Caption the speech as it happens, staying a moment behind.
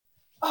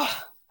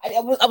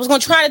I was gonna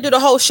try to do the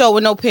whole show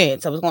with no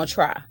pants. I was gonna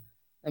try.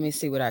 Let me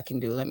see what I can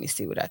do. Let me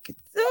see what I can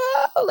do.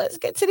 Let's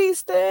get to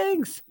these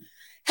things.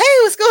 Hey,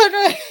 what's going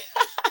on?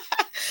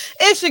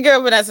 It's your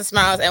girl Vanessa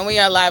Smiles, and we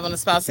are live on the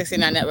Smile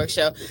 69 Network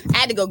show. I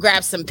had to go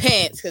grab some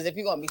pants because if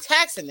you're gonna be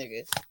taxing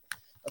niggas,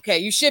 okay,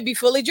 you should be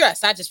fully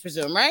dressed. I just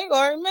presume, right?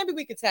 Or maybe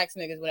we could tax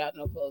niggas without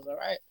no clothes, all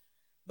right?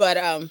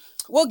 But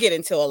we'll get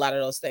into a lot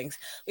of those things.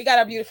 We got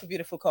our beautiful,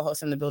 beautiful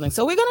co-host in the building,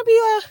 so we're gonna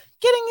be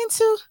getting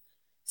into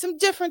some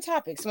different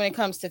topics when it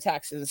comes to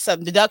taxes,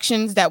 some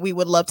deductions that we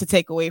would love to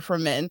take away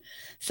from men,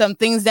 some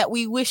things that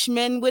we wish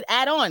men would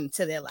add on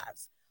to their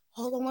lives.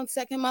 Hold on one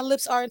second. My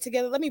lips aren't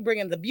together. Let me bring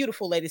in the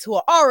beautiful ladies who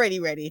are already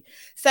ready.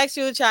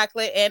 Sexual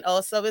Chocolate and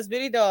also Miss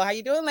Bitty Doll. How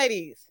you doing,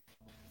 ladies?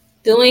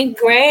 Doing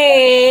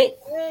great.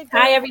 Good,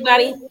 Hi,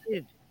 everybody.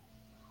 good.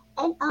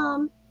 And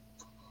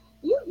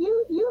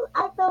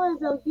I feel as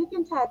though you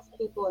can tax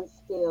people and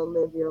still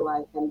live your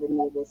life in the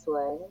nudist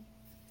way.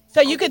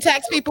 So you can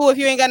tax people if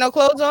you ain't got no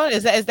clothes on?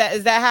 Is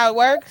that how it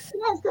works?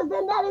 Yes, because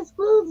then that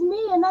excludes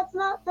me, and that's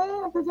not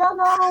fair. Because y'all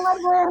know I don't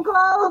like wearing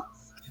clothes.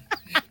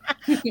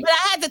 But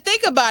I had to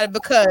think about it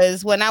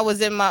because when I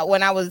was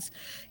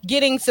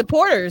getting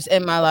supporters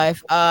in my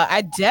life,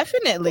 I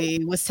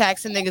definitely was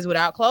taxing niggas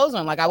without clothes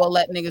on. Like I would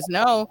let niggas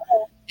know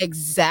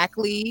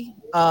exactly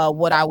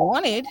what I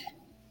wanted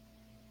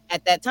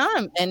at that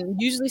time. And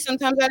usually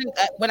sometimes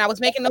when I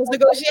was making those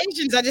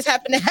negotiations, I just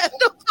happened to have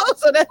no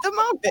clothes on at the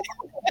moment.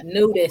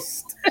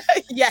 Nudist.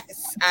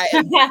 Yes, I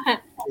am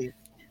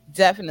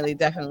definitely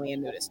a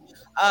nudist.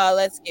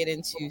 Let's get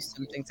into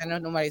some things. I know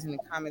nobody's in the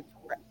comments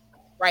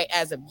right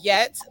as of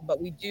yet, but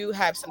we do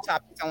have some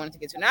topics I wanted to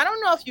get to. Now, I don't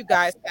know if you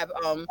guys have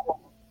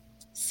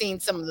seen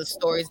some of the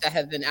stories that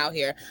have been out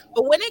here,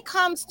 but when it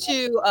comes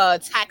to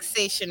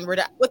taxation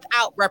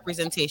without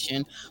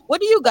representation,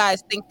 what do you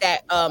guys think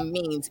that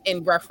means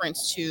in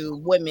reference to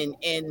women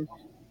in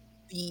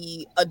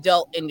the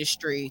adult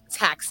industry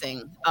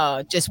taxing,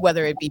 just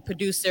whether it be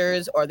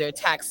producers or they're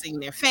taxing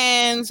their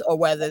fans or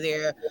whether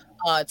they're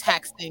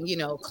taxing,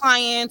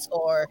 clients,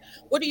 or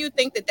what do you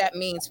think that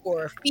means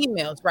for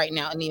females right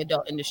now in the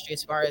adult industry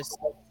as far as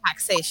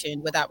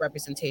taxation without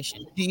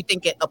representation? Do you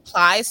think it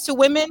applies to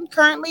women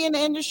currently in the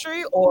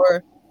industry,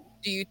 or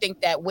do you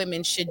think that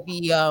women should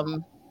be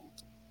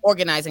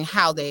organizing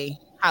how they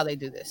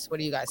do this? What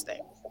do you guys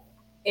think?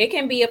 It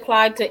can be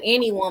applied to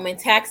any woman.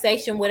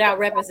 Taxation without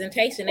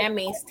representation. That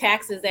means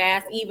tax his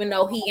ass even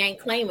though he ain't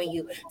claiming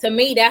you. To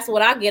me, that's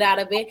what I get out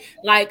of it.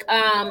 Like,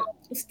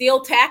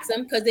 still tax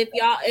him because if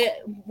y'all,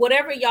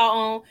 whatever y'all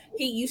own,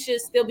 you should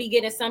still be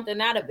getting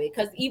something out of it.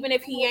 Because even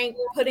if he ain't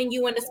putting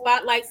you in the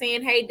spotlight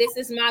saying, hey, this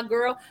is my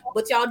girl,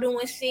 but y'all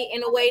doing shit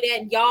in a way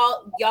that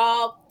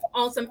y'all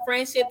on some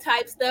friendship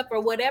type stuff or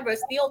whatever,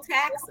 still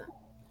tax him.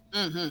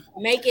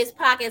 Mm-hmm. Make his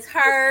pockets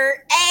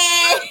hurt.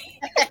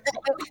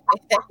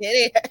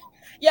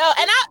 Yo,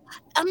 and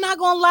I'm not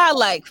gonna lie,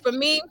 like for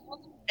me,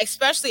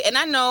 especially, and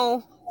I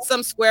know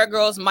some square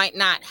girls might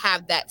not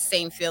have that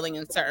same feeling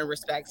in certain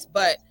respects,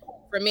 but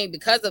for me,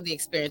 because of the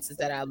experiences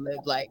that I've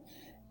lived, like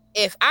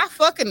if I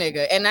fuck a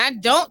nigga and I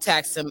don't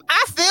tax him,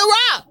 I feel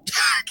robbed.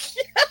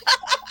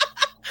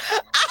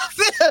 I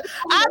feel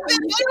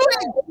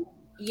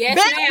yes,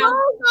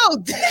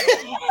 ma'am.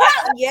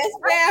 Yes,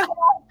 ma'am.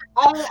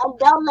 And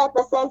don't let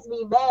the sex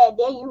be bad.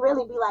 Then you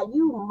really be like,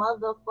 you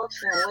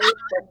motherfucking waste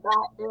the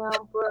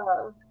goddamn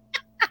bro.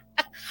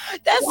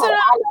 That's what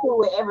I do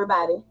with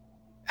everybody.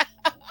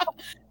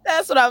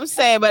 That's what I'm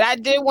saying. But I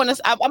did want to.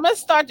 I'm gonna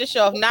start the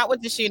show off not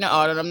with Tashina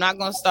Arnold. I'm not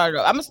gonna start it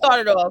off. I'm gonna start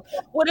it off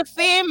with a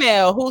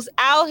female who's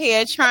out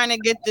here trying to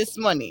get this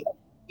money.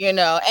 And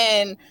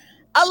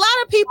a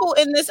lot of people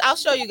in this. I'll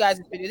show you guys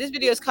this video. This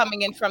video is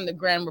coming in from the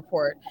Grand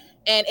Report.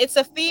 And it's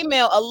a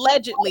female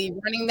allegedly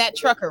running that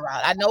trucker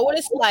route. I know what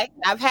it's like.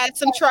 I've had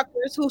some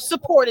truckers who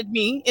supported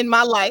me in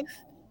my life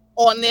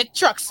on their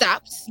truck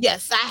stops.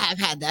 Yes, I have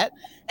had that.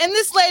 And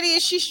this lady,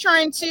 she's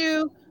trying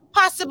to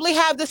possibly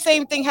have the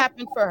same thing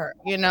happen for her,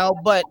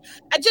 but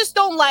I just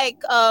don't like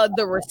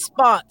the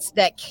response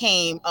that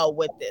came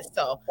with this.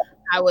 So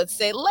I would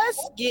say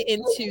let's get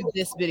into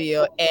this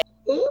video. And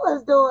he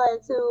was doing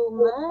too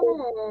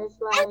much.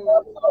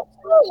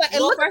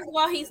 Well, first of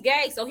all, he's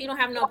gay, so he don't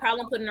have no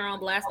problem putting her on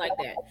blast like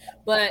that.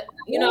 But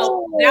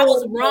that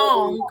was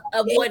wrong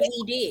of what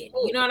he did.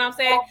 You know what I'm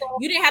saying?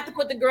 You didn't have to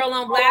put the girl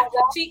on blast.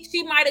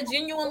 She might have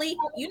genuinely,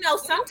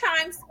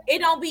 sometimes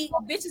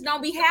bitches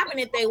don't be having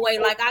it their way.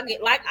 Like I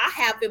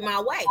have it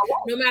my way.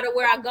 No matter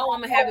where I go,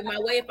 I'm gonna have it my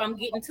way. If I'm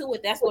getting to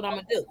it, that's what I'm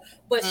gonna do.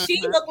 But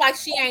she looked like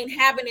she ain't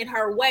having it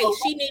her way.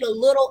 She need a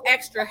little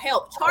extra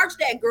help. Charge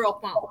that girl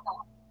phone.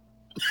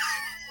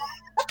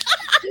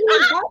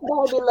 That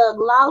baby look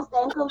lost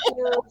and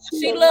confused.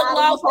 She look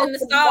lost in the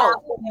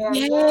stall. Yeah.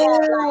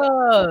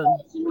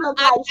 She look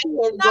like she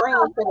is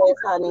green for this,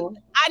 honey.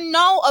 I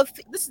know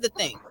this is the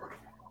thing,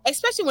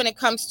 especially when it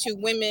comes to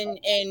women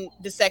in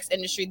the sex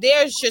industry.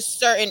 There's just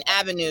certain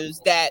avenues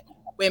that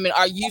women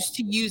are used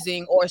to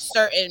using, or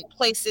certain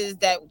places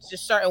that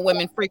just certain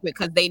women frequent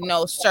because they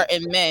know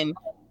certain men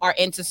are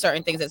into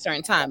certain things at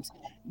certain times.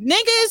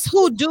 niggas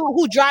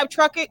who drive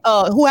trucking,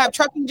 who have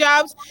trucking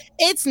jobs,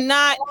 it's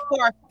not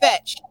far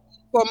fetched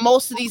for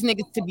most of these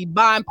niggas to be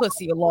buying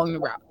pussy along the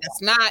route.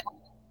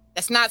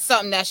 That's not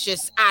something that's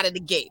just out of the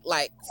gate.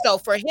 Like, so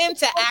for him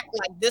to act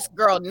like this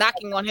girl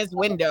knocking on his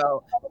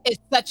window is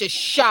such a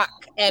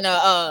shock and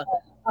an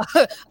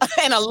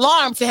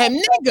alarm to him,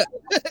 nigga.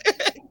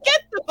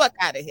 Get the fuck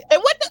out of here.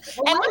 And what if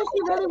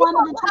she really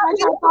wanted to charge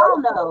her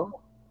phone though?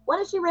 What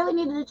if she really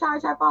needed to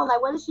charge her phone?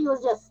 Like, what if she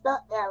was just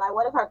stuck there? Like,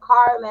 what if her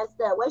car messed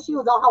up? What if she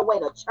was on her way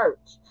to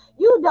church?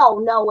 You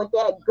don't know what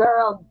that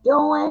girl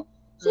doing.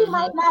 She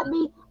might not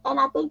be. And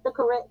I think the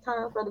correct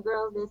term for the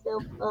girls that sell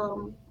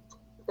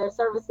their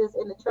services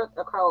in the truck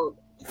are called.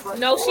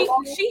 No, she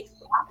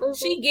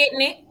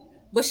getting it,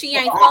 but she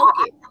ain't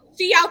focused.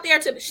 She out there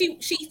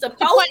she's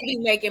supposed to be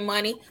making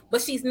money,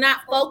 but she's not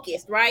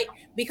focused, right?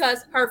 Because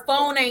her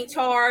phone ain't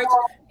charged,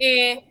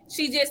 and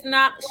she just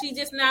not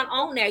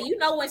on that. You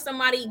know when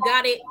somebody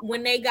got it,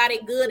 when they got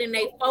it good and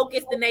they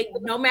focused, and they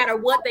no matter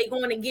what they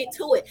going to get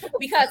to it.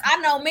 Because I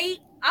know me,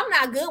 I'm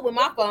not good with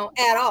my phone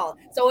at all.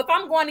 So if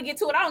I'm going to get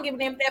to it, I don't give a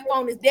damn if that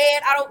phone is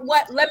dead.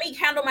 Let me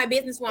handle my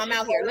business while I'm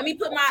out here. Let me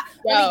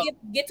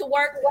get to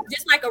work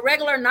just like a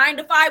regular 9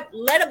 to 5.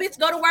 Let a bitch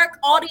go to work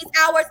all these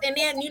hours, and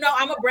then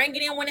I'm gonna bring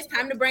it in when it's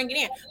time to bring it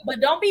in. But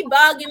don't be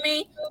bugging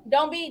me.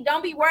 Don't be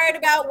worried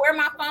about where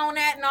my phone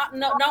at.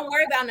 No, don't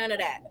worry about none of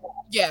that.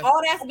 Yeah.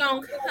 All that's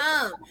gonna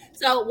come.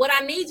 So what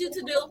I need you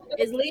to do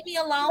is leave me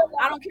alone.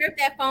 I don't care if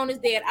that phone is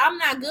dead. I'm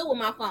not good with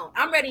my phone.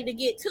 I'm ready to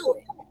get to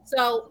it.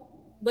 So,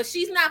 but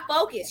she's not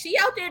focused. She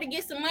out there to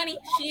get some money.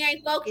 She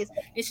ain't focused,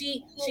 and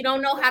she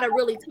don't know how to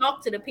really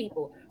talk to the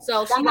people.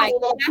 So she like, Somebody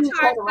did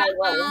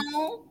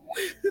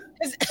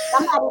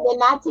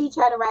not teach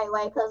her the right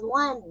way. Because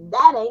one,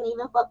 that ain't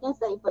even fucking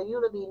safe for you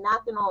to be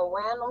knocking on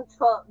random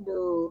truck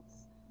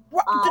dudes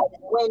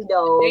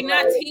windows. They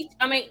not teach.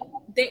 I mean,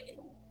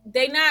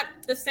 they not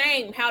the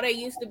same how they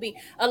used to be.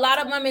 A lot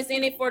of them is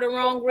in it for the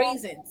wrong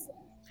reasons.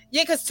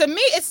 Yeah, because to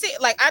me, it's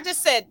like I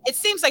just said, it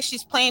seems like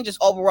she's playing just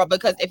overall.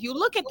 Because if you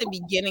look at the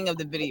beginning of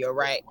the video,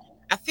 right,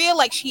 I feel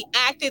like she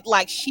acted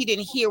like she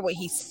didn't hear what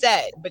he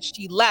said, but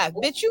she laughed.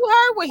 Bitch, you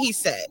heard what he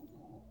said,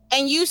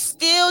 and you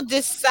still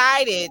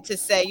decided to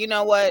say, you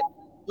know what?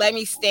 Let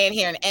me stand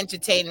here and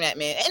entertain that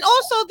man. And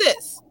also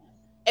this,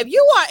 if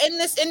you are in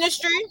this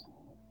industry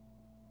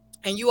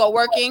and you are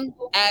working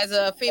as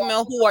a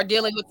female who are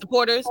dealing with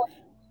supporters,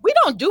 we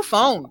don't do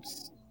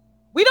phones.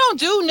 We don't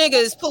do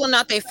niggas pulling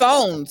out their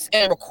phones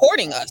and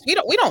recording us. We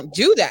don't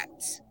do that.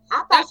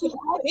 I thought she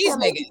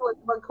was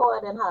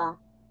recording her.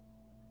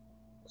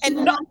 And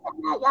y'all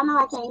know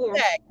I can't hear.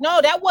 No,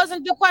 that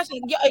wasn't the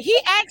question. He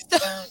asked.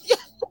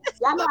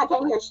 Y'all know I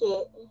can't hear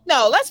shit.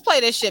 No, let's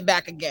play this shit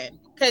back again.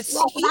 Cause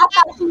I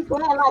thought she said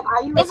like,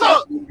 "Are you?" What's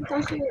up?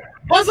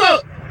 What's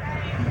up?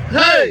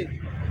 Hey.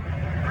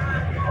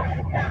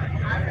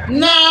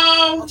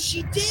 No.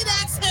 She did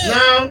ask him.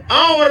 No,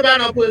 I don't want to buy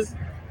no pussy.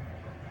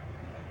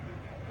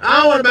 I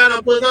don't want to buy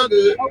no pussy. I'm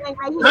good.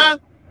 Huh?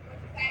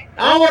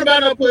 I don't want to buy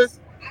no pussy.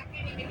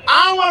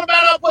 I don't want to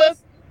buy no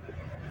pussy.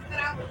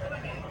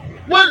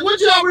 What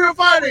y'all real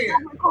funny in?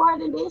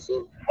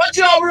 What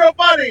y'all real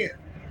funny in?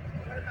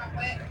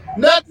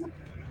 Nothing.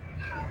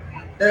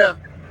 Yeah.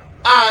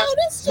 Oh,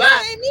 this shit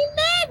made me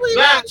mad with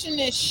watching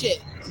this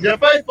shit. Your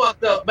face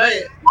fucked up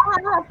bad.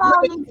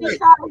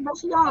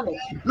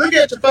 Look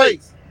at your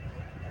face.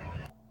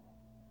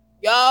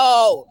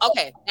 Yo,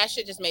 okay, that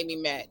shit just made me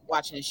mad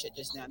watching this shit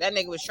just now. That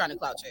nigga was trying to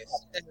clout chase.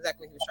 That's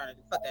exactly what he was trying to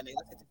do. Fuck that nigga.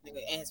 Look at this nigga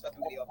and his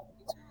fucking video.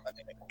 Fuck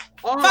that nigga.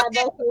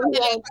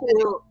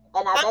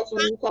 And I bet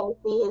you can't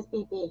see his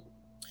pee-pee.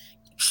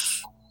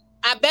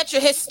 I bet you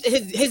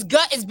his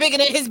gut is bigger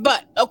than his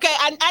butt. Okay,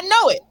 I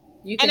know it.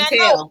 You can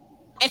tell.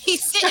 And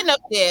he's sitting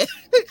up there.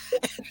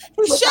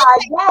 The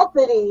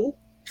audacity.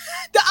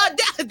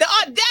 The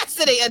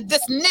audacity of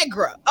this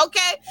nigga.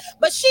 Okay,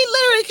 but she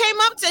literally came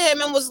up to him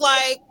and was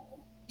like,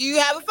 "Do you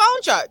have a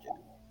phone charger?"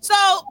 So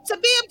to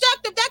be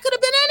objective, that could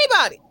have been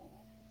anybody.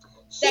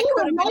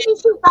 Maybe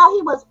she thought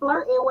he was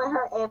flirting with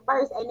her at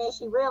first, and then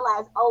she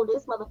realized, oh,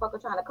 this motherfucker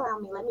trying to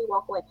clown me. Let me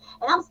walk away.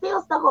 And I'm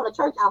still stuck on the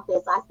church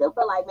outfit, so I still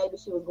feel like maybe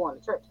she was going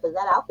to church because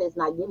that outfit's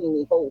not giving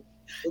me hope.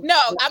 No,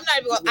 I'm not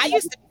even. I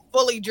used to be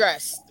fully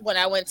dressed when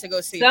I went to go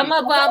see. Some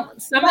of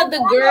the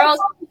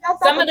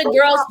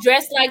girls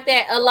dress like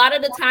that. A lot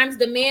of the times,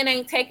 the men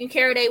ain't taking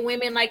care of their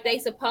women like they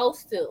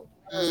supposed to.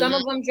 Mm-hmm. Some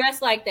of them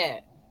dress like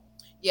that.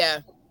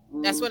 Yeah.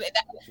 That's what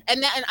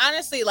and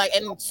honestly, like,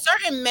 and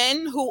certain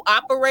men who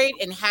operate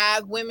and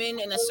have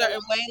women in a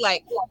certain way,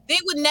 like they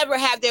would never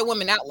have their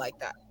women out like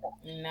that.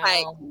 No.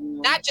 Like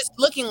not just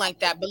looking like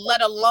that, but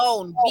let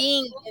alone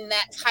being in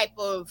that type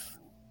of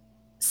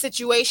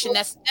situation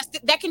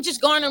that can just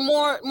garner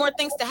more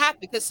things to happen.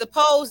 Because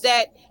suppose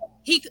that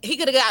he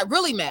could have got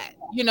really mad,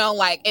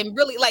 like, and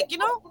really, like,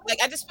 like,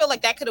 I just feel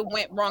like that could have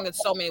went wrong in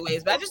so many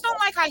ways. But I just don't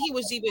like how he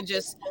was even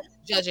just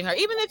judging her,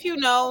 even if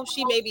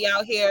she may be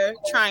out here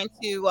trying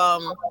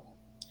to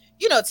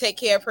take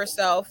care of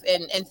herself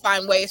and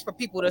find ways for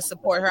people to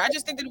support her. I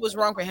just think that it was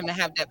wrong for him to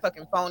have that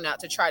fucking phone out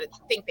to try to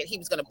think that he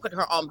was going to put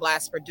her on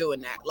blast for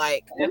doing that.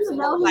 Like,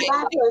 absolutely.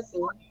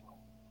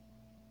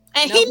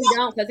 And no, he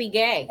don't, because he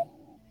gay.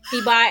 He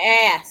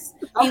buy ass.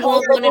 He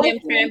wants one of them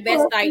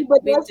transvestite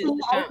bitches.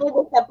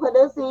 That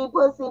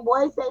pussy.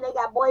 Boys say they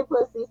got boy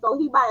pussy, so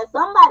he buying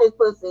somebody's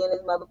pussy in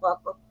this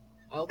motherfucker.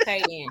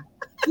 Okay then.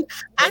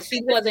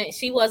 She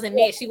wasn't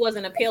it. She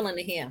wasn't appealing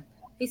to him.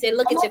 He said,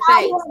 "Look at your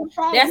face."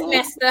 That's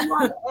messed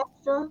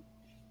up.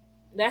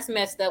 That's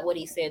messed up what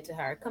he said to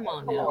her. Come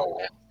on now.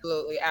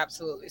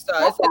 Absolutely. So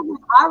we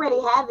already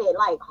have it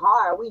like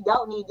hard. We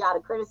don't need y'all to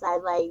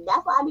criticize. Like,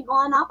 that's why I be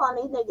going off on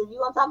these niggas. You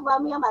gonna talk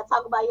about me? I'm gonna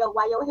talk about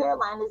why your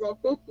hairline is at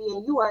 50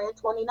 and you are at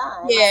 29.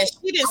 Yeah,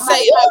 she didn't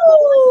say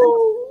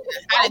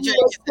I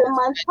just 10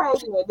 months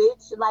pregnant,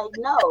 bitch. Like,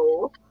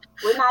 no,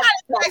 we're not.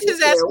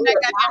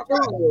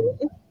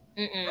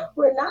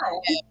 We're not.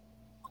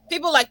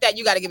 People like that,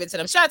 you got to give it to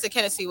them. Shout out to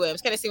Tennessee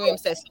Williams. Tennessee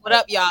Williams says, "What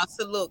up, y'all?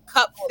 Salute.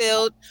 Cup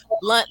filled,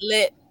 blunt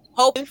lit,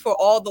 hoping for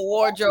all the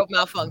wardrobe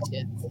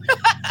malfunctions."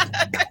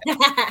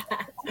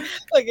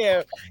 Look at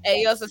him. And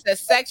he also says,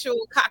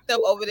 "Sexual cocked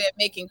up over there,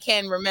 making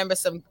Ken remember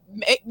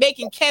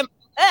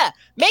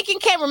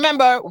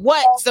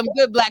what some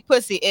good black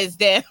pussy is."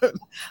 Damn,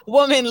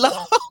 woman low.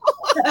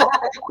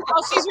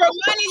 Oh, she's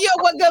reminding you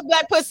of what good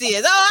black pussy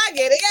is. Oh, I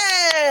get it.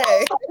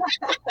 Yay.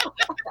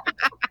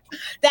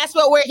 That's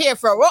what we're here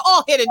for. We're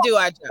all here to do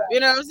our job. You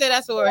know what I'm saying?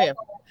 That's what we're here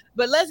for.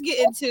 But let's get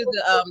into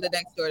the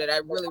next story that I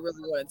really,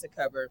 really wanted to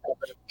cover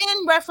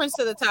in reference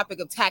to the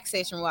topic of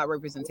taxation without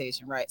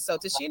representation, right? So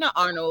Tichina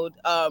Arnold,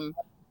 not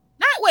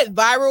went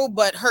viral,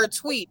 but her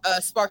tweet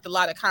sparked a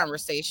lot of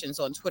conversations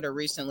on Twitter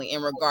recently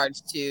in regards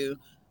to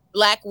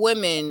Black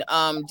women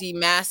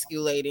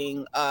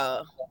demasculating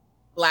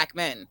Black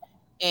men.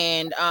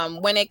 And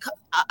when a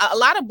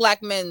lot of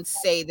Black men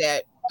say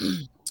that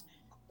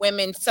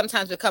women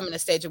sometimes become in a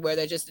stage of where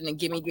they're just in a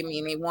gimme,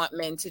 and they want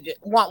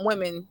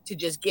women to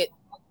just get.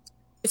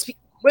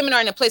 Women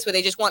are in a place where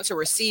they just want to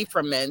receive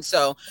from men.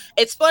 So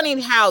it's funny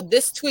how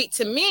this tweet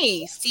to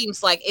me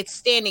seems like it's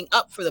standing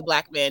up for the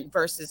Black man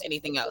versus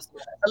anything else.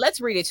 But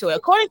let's read it to it.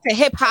 According to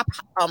Hip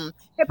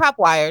Hop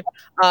Wired,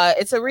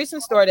 it's a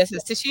recent story that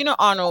says Tichina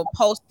Arnold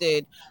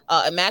posted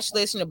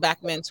emasculation of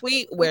Black men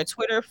tweet where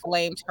Twitter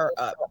flamed her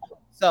up.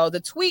 So the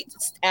tweet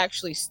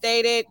actually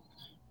stated,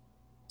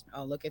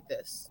 oh, look at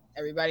this.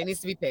 Everybody needs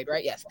to be paid,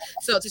 right? Yes.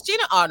 So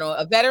Tichina Arnold,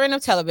 a veteran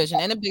of television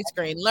and a big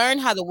screen, learned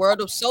how the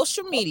world of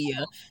social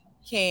media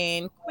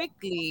can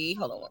quickly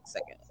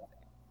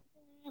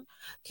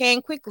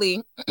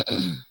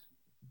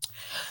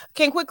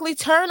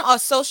turn our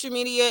social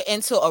media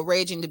into a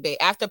raging debate.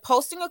 After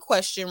posting a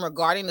question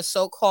regarding the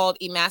so-called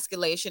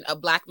emasculation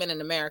of Black men in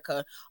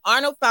America,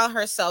 Arnold found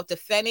herself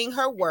defending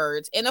her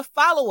words in a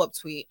follow-up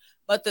tweet,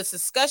 but the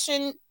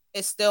discussion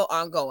is still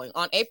ongoing.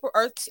 On April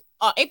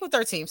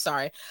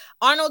 13th,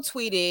 Arnold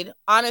tweeted,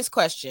 "Honest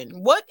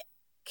question. What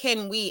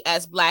can we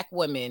as Black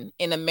women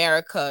in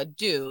America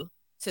do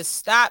to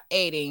stop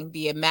aiding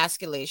the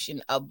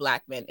emasculation of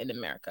Black men in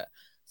America?"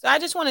 So I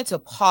just wanted to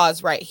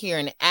pause right here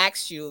and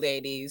ask you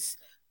ladies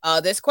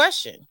this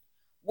question.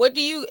 What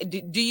do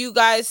you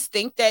guys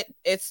think that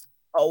it's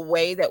a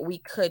way that we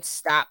could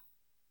stop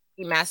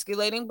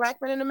emasculating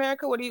Black men in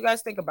America? What do you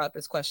guys think about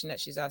this question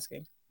that she's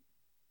asking?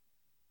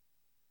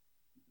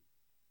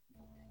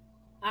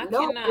 I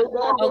cannot.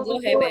 Oh, go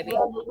ahead, baby.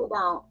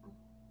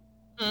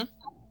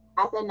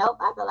 I said, nope.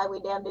 I feel like we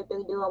damned if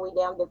we do and we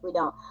damned if we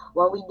don't.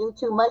 When we do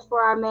too much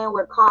for our men,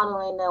 we're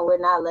coddling them. We're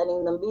not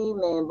letting them be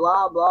men,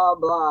 blah, blah,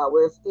 blah.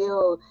 We're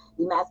still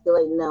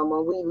emasculating them.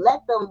 When we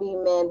let them be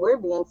men, we're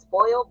being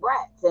spoiled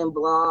brats and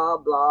blah,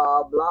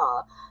 blah,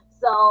 blah.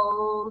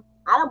 So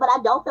but I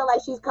don't feel like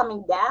she's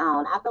coming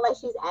down. I feel like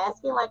she's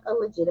asking like a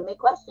legitimate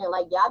question.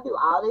 Like, y'all do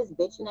all this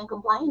bitching and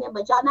complaining,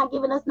 but y'all not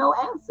giving us no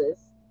answers.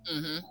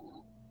 Mm-hmm.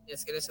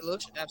 Let's get a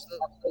solution.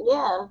 Absolutely.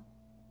 Yeah.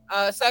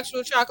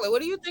 Sexual Chocolate,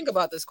 what do you think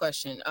about this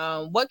question?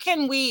 What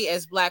can we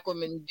as Black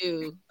women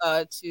do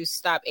to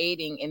stop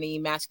aiding in the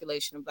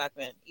emasculation of Black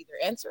men? Either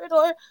answer it,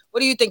 or what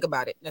do you think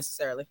about it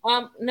necessarily?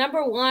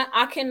 Number one,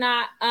 I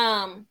cannot.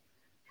 I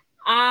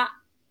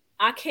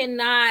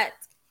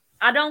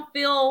don't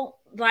feel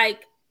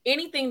like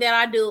anything that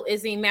I do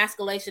is the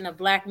emasculation of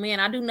Black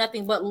men. I do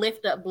nothing but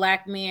lift up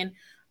Black men.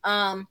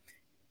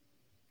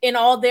 In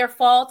all their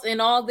faults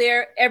and all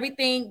their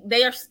everything,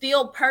 they are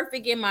still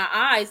perfect in my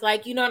eyes.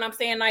 Like, you know what I'm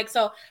saying? Like,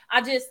 so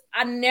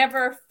I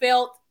never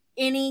felt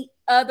any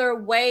other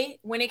way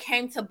when it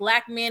came to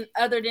Black men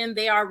other than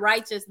they are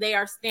righteous. They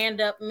are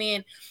stand-up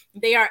men.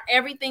 They are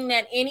everything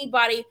that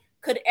anybody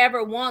could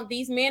ever want.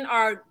 These men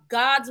are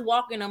God's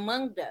walking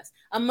amongst us.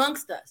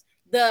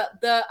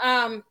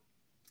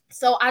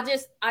 So I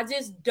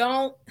just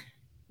don't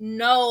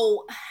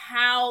know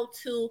how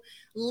to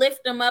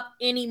lift them up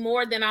any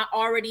more than I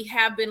already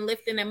have been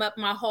lifting them up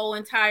my whole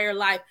entire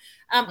life.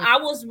 I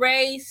was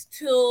raised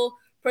to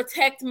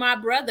protect my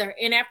brother,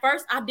 and at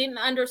first I didn't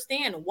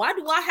understand, why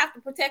do I have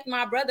to protect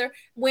my brother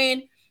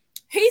when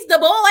he's the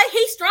boy,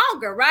 he's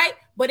stronger, right?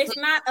 But it's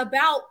not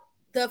about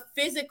the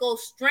physical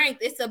strength.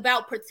 It's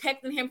about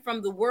protecting him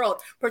from the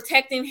world,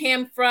 protecting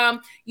him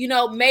from,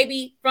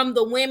 maybe from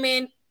the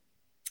women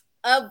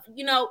of,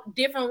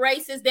 different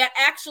races that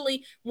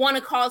actually want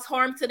to cause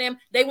harm to them.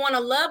 They want to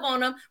love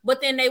on them,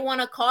 but then they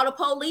want to call the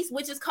police,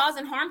 which is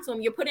causing harm to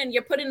them. You're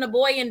putting the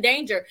boy in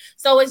danger.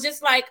 So it's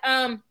just like,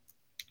 I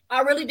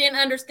really didn't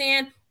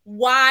understand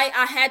why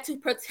I had to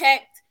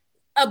protect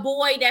a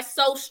boy that's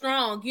so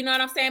strong. You know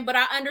what I'm saying? But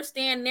I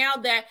understand now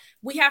that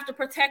we have to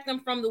protect them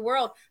from the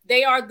world.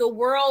 They are the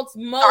world's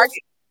most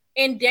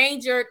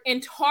endangered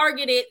and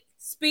targeted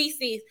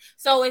species.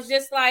 So it's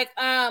just like,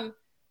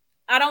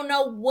 I don't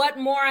know what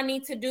more I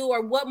need to do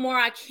or what more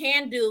I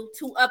can do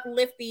to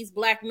uplift these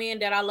Black men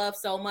that I love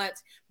so much.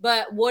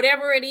 But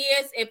whatever it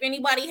is, if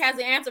anybody has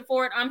an answer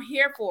for it, I'm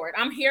here for it.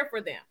 I'm here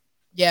for them.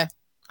 Yeah,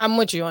 I'm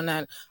with you on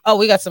that. Oh,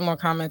 we got some more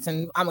comments,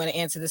 and I'm going to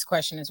answer this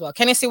question as well.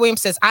 Kenneth C.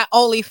 Williams says, I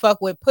only fuck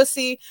with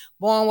pussy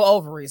born with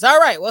ovaries. All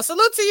right. Well,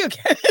 salute to you,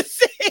 Kenneth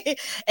C.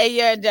 and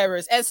your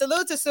endeavors. And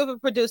salute to super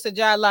producer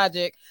John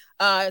Logic.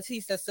 He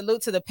says,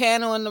 salute to the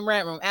panel in the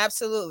rant room.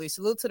 Absolutely.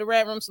 Salute to the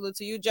rant room. Salute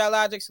to you, John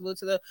Logic. Salute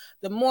to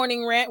the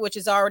morning rant, which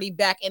is already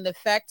back in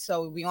effect.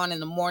 So we'll be on in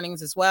the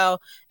mornings as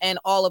well. And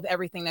all of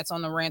everything that's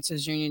on the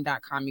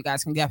rantersunion.com. You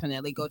guys can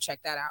definitely go check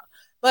that out.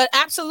 But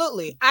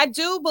absolutely, I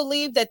do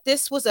believe that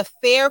this was a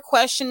fair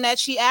question that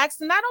she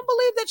asked. And I don't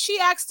believe that she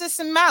asked this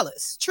in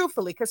malice,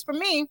 truthfully. Because for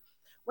me,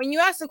 when you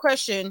ask the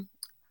question,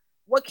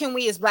 what can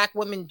we as Black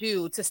women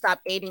do to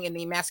stop aiding in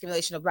the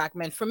emasculation of Black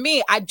men? For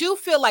me, I do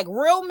feel like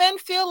real men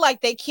feel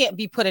like they can't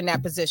be put in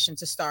that position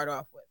to start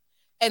off with.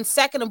 And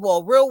second of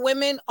all, real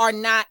women are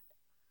not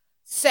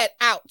set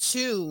out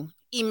to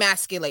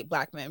emasculate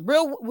Black men.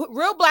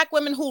 Real Black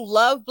women who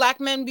love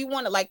Black men, we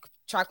want to, like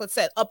Chocolate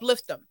said,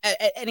 uplift them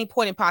at any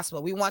point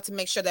possible. We want to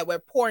make sure that we're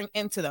pouring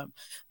into them.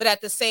 But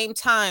at the same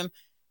time,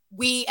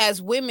 we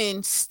as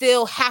women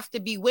still have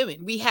to be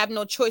women. We have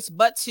no choice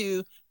but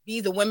to be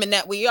the women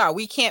that we are.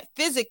 We can't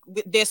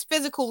there's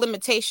physical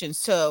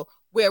limitations to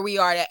where we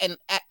are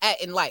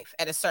in life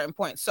at a certain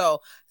point.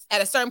 So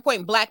at a certain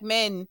point, Black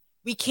men,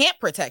 we can't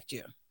protect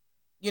you.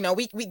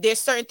 We there's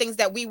certain things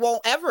that we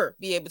won't ever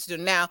be able to do.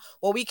 Now,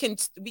 well, we can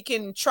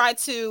try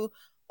to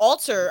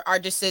alter our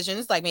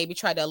decisions, like maybe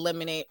try to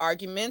eliminate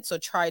arguments or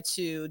try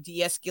to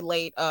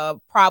de-escalate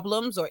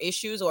problems or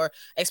issues, or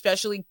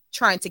especially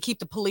trying to keep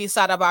the police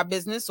out of our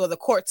business or the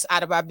courts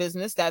out of our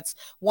business. That's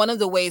one of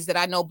the ways that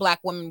I know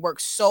Black women work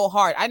so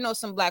hard. I know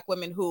some Black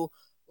women who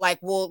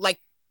will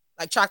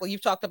Chocolate,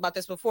 you've talked about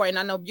this before, and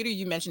I know Beauty,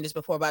 you mentioned this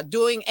before, about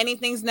doing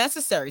anything's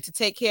necessary to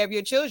take care of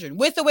your children,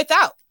 with or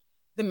without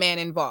the man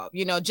involved.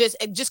 Just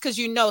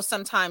because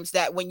sometimes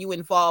that when you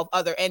involve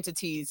other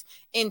entities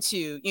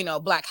into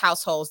Black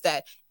households,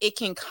 that it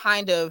can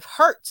kind of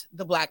hurt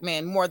the Black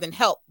man more than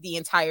help the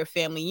entire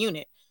family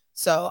unit.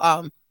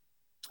 So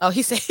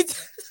he said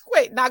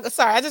wait,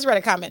 sorry, I just read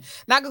a comment.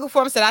 Naga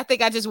Form said, I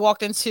think I just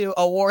walked into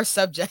a war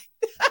subject.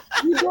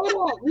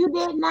 You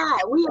did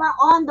not. We are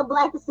on the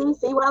Black Sea.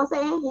 See what I'm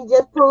saying? He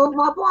just proved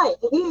my point.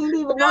 He didn't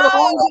even know the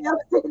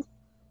whole.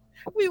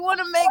 We want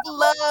to make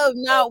love,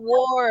 not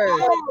war.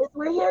 Yes,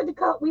 we're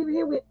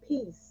here with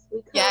peace.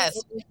 Yes.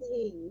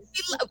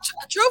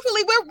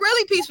 Truthfully, we're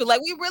really peaceful.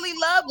 Like, we really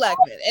love Black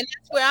men. And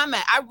that's where I'm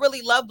at. I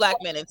really love Black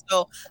men. And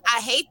so I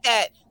hate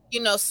that,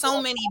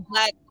 so many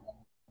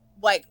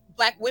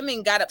Black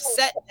women got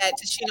upset that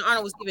Tashina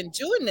Arnold was even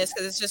doing this,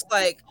 because it's just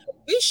like,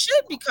 we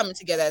should be coming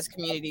together as a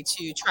community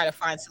to try to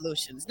find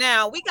solutions.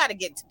 Now, I got to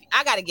get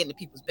into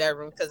people's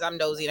bedroom because I'm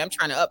nosy and I'm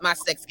trying to up my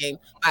sex game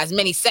by as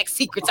many sex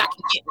secrets I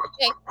can get.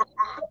 Okay?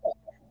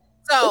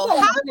 So, we're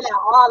giving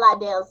out all our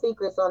damn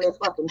secrets on this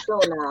fucking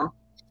show now.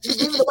 You're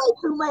giving away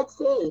too much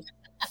tea.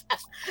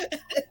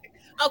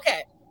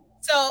 Okay.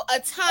 So,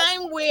 a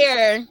time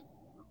where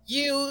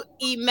you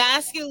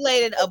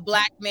emasculated a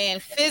Black man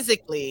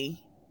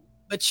physically,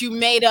 but you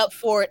made up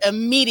for it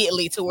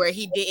immediately to where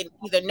he didn't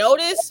either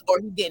notice or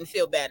he didn't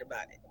feel bad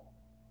about it.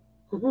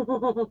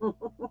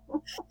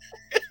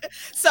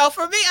 So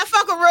for me, I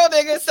fuck with real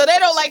niggas, so they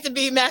don't like to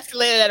be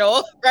emasculated at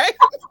all, right?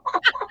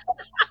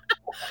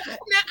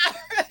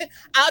 Now,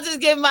 I'll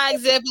just give my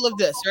example of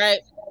this,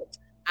 right?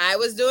 I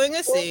was doing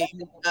a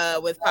scene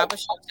with Papa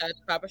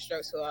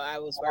Strokes, who I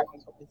was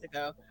working with years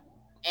ago.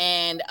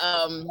 And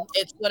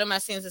it's one of my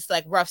scenes, it's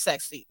like rough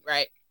sex scene,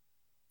 right?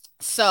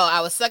 So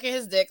I was sucking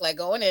his dick, like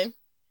going in,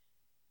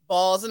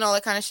 balls and all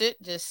that kind of shit,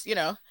 just,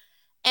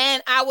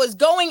 and I was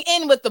going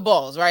in with the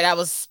balls, right? I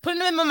was putting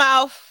them in my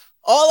mouth,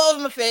 all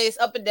over my face,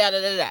 up and down,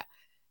 and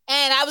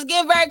I was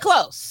getting very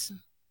close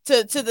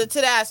to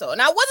the asshole.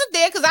 And I wasn't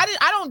there because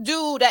I don't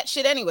do that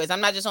shit anyways. I'm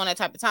not just on that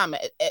type of time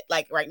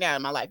like right now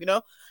in my life,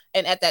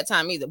 and at that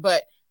time either.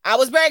 But I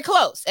was very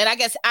close, and I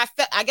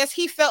guess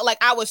he felt like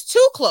I was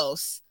too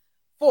close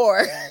for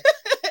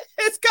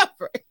his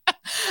comfort.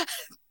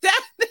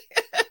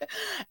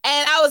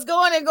 And I was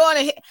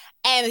going,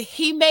 and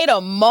he made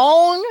a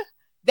moan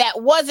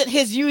that wasn't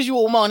his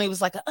usual moan. He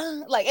was like,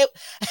 like it.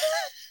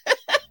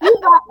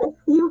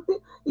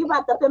 You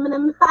brought the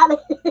feminine body.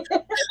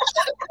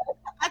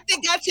 I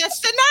think I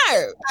just the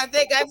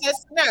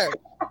nerve.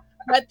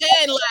 But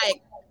then,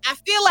 like, I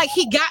feel like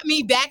he got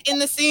me back in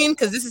the scene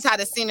because this is how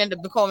the scene ended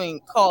up becoming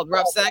called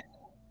Rough Sex.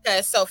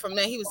 Because so from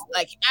then he was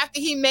like, after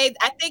he made,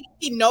 I think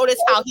he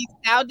noticed how he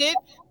sounded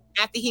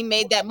after he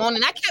made that moan,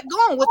 and I kept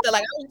going with it,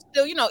 like I was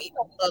still,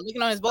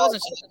 looking on his balls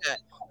and shit like that.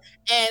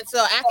 And so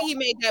after he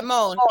made that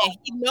moan, and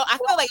I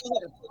feel like it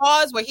was like a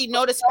pause where he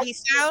noticed how he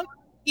sound.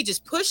 He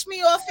just pushed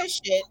me off his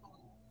shit,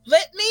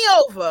 flipped me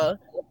over,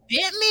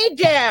 bent me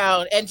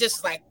down, and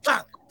just like,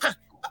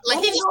 like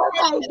he just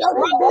like,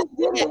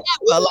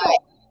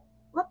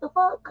 what the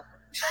fuck?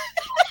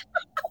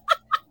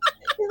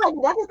 He's like,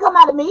 that just come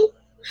out of me.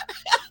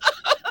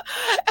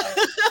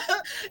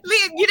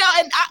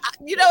 And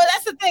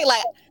that's the thing.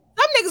 Like,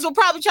 some niggas will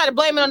probably try to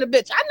blame it on the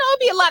bitch. I know it'd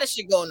be a lot of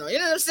shit going on. You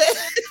know what I'm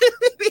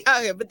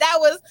saying? But that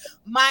was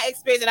my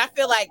experience, and I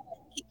feel like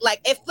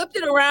it flipped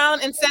it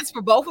around in sense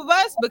for both of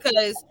us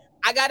because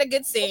I got a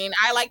good scene.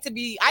 I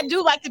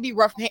do like to be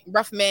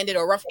rough-handed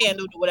or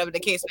rough-handled or whatever the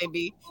case may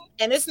be.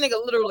 And this nigga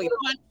literally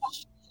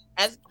punched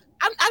as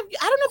I don't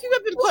know if you've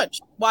ever been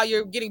punched while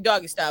you're getting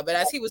doggy style, but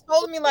as he was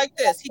holding me like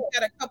this, he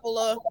got a couple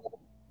of.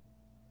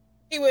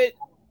 You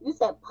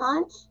said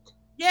punched?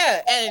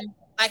 Yeah, and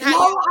like how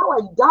I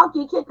would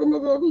donkey kick a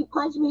nigga if he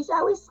punched me.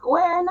 Shall we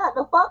squaring up?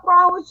 The fuck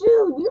wrong with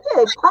you? You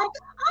just punch.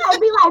 I'd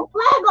be like,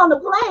 flag on the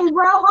play,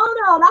 bro. Hold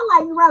on. I'm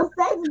like, bro,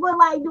 sex, but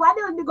like, do I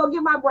need to go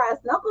get my brass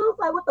knuckles?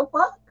 Like, what the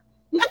fuck?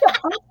 You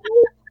just punch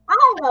me?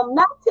 I am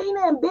not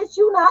Tina, and bitch,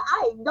 you not.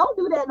 I don't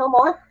do that no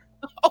more.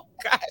 Oh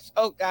gosh.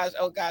 I don't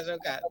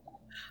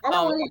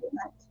want to do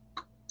that.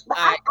 But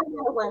I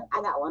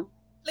got one.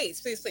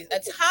 Please. A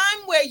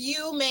time where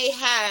you may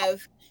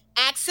have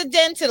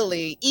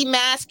accidentally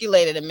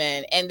emasculated a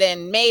man and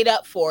then made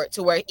up for it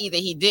to where either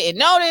he didn't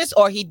notice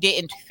or he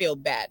didn't feel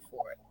bad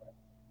for it.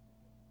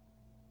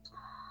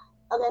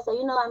 Okay, so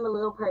I'm a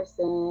little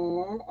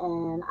person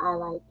and I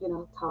like,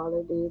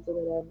 taller dudes or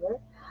whatever.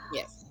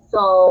 Yes.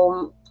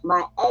 So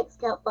my ex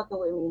kept fucking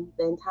with me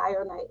the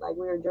entire night. Like,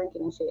 we were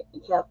drinking and shit. He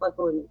kept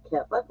fucking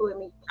with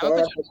me.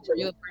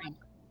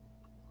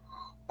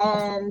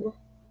 And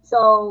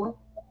so,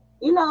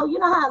 you know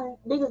how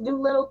niggas do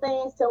little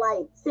things to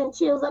like send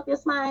chills up your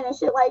spine and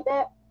shit like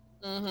that.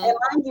 Mm-hmm. And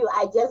mind you,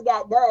 I just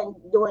got done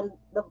doing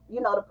the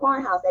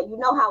porn house, and you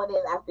know how it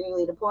is after you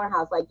leave the porn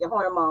house, like your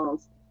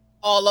hormones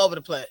all over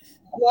the place.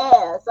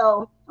 Yeah,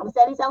 so I'm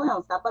steady telling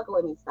him, stop fucking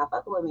with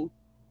me.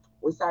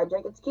 We started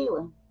drinking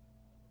tequila.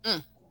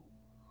 Not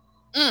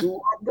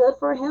good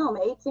for him.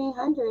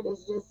 1800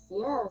 is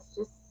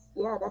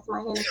that's my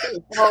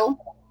Hennessy. So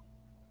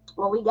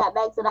when we got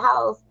back to the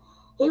house,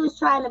 he was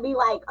trying to be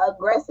like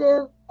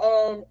aggressive,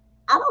 and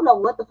I don't know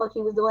what the fuck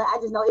he was doing. I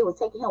just know it was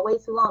taking him way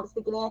too long to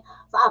stick it in.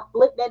 So I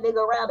flipped that nigga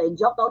around and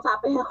jumped on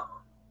top of him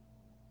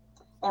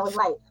and was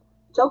like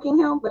choking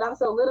him, but I'm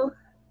so little.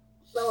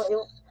 So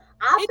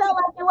I felt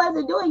like it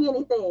wasn't doing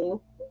anything.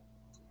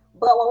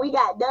 But when we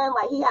got done,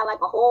 like, he had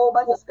like a whole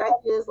bunch of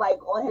scratches like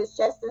on his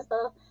chest and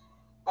stuff.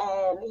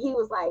 And he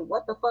was like,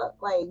 what the fuck?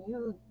 Like,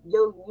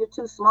 you're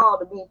too small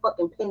to be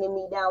fucking pinning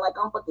me down. Like,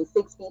 I'm fucking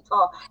 6 feet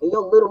tall and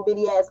your little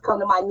bitty ass come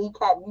to my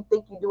kneecap. You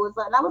think you doing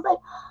something? I was like,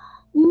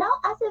 no.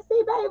 I said,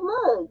 see, babe,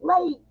 look,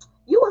 like,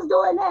 you was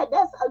doing that.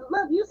 That's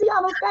look, you see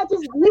all those scratches?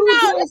 You did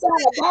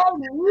that,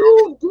 babe.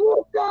 You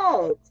did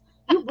that.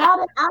 You brought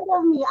it out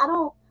of me. I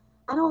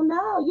don't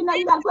know. You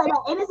gotta play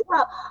that innocent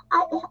role.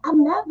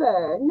 I'm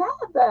never.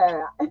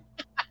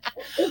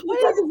 It's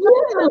because of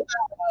you.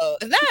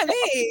 Not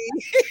me.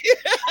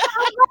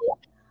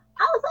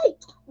 I was like,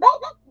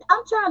 babe,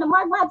 I'm trying to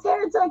mark my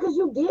territory because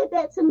you did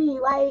that to me.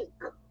 Like,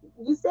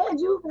 you said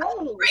you, hey.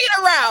 Bring it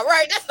around,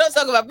 right? That's what I'm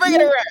talking about. Bring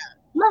it around.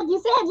 Look, you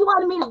said you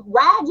wanted me to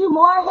ride you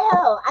more.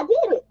 Hell, I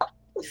did it.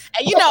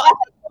 And I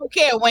don't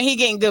care when he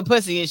getting good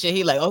pussy and shit.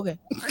 He like, okay.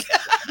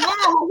 Yeah,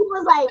 he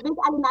was like, bitch,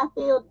 I did not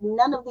feel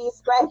none of these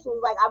scratches.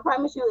 Like, I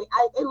promise you,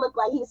 it looked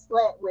like he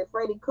slept with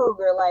Freddy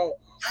Krueger. Like,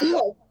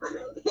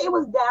 he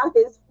was down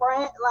his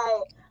front.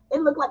 Like,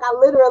 it looked like I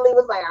literally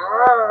was like,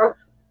 argh.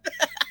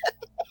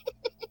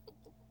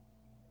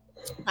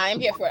 I am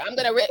here for it. I'm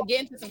gonna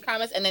get into some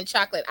comments and then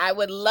Chocolate. I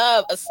would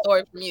love a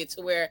story from you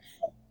to where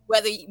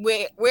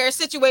we're a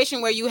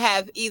situation where you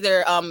have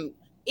either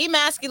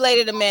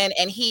emasculated a man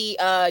and he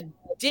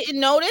didn't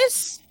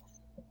notice,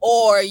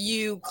 or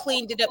you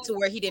cleaned it up to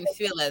where he didn't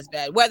feel as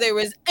bad, whether it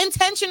was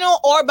intentional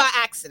or by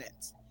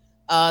accident.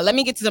 Let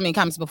me get to some of the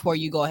comments before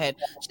you go ahead.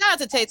 Shout out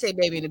to Tay Tay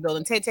Baby in the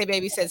building. Tay Tay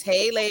Baby says,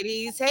 hey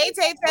ladies. Hey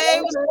Tay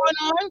Tay, what's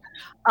going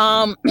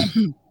on?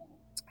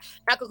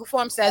 Alcohol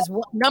Form says,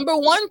 number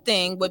one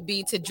thing would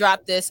be to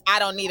drop this I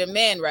don't need a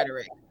man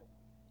rhetoric.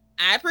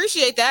 I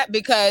appreciate that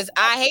because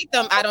I hate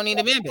them I don't need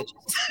a man bitches.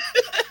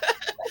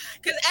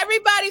 Because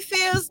everybody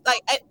feels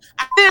like,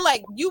 I feel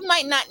like you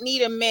might not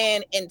need a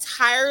man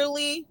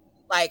entirely,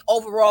 like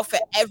overall for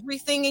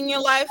everything in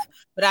your life,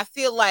 but I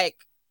feel like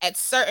at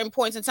certain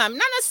points in time,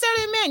 not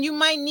necessarily a man, you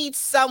might need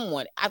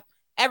someone.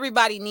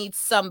 Everybody needs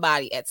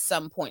somebody at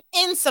some point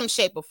in some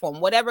shape or form,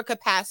 whatever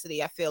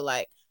capacity. I feel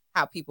like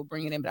how people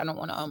bring it in, but I don't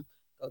want to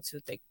go too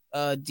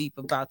deep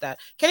about that.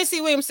 Kenny C.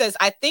 Williams says,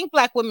 I think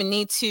Black women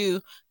need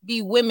to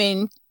be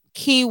women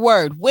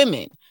Keyword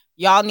women.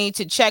 Y'all need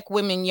to check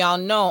women y'all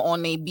know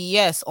on a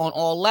BS on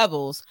all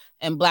levels.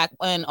 And black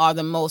men are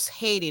the most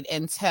hated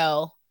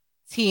until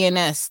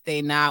TNS.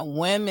 They not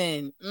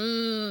women.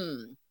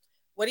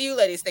 What do you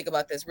ladies think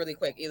about this really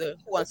quick? Either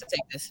who wants to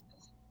take this?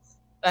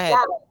 Go ahead.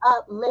 Y'all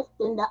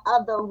uplifting the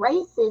other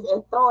races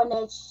and throwing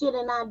that shit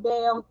in our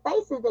damn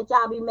faces that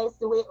y'all be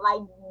messing with,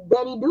 like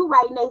Betty Do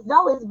right next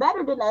door is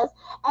better than us.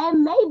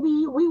 And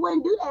maybe we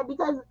wouldn't do that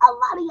because a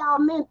lot of y'all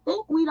men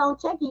think we don't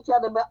check each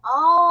other, but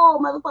oh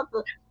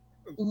motherfucker,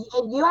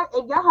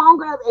 if your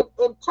homegirl,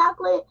 if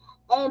Chocolate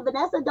and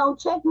Vanessa don't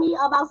check me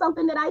about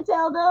something that I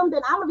tell them,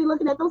 then I'm gonna be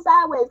looking at them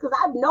sideways because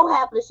I know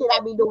half of the shit I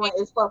be doing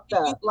is fucked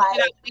up.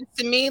 Like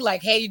to me,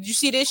 like, hey, did you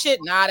see this shit?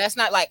 Nah, that's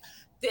not like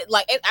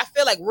I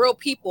feel like real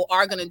people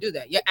are gonna do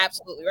that. You're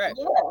absolutely right.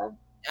 Yeah,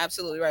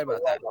 absolutely right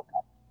about that.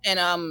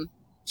 And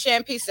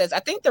Champy says, I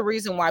think the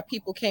reason why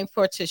people came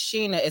for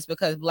Tashina is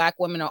because black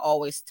women are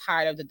always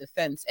tired of the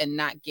defense and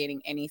not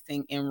getting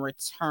anything in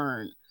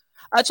return.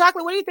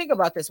 Chocolate, what do you think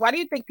about this? Why do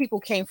you think people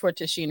came for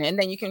Tashina? And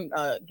then you can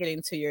get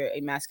into your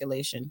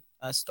emasculation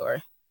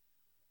story.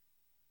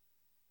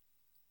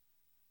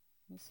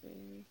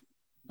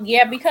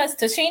 Yeah, because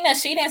Tashina,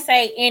 she didn't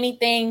say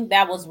anything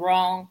that was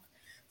wrong.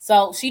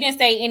 So she didn't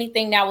say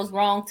anything that was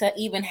wrong to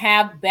even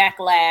have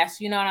backlash.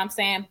 You know what I'm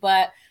saying?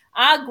 But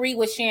I agree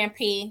with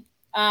Champy.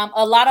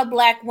 A lot of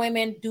black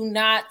women do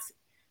not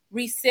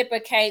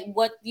reciprocate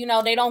what, you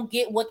know, they don't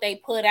get what they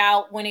put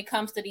out when it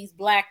comes to these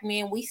black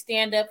men. We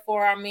stand up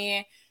for our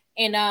men.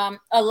 And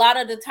a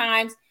lot of the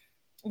times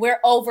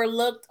we're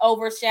overlooked,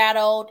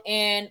 overshadowed,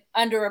 and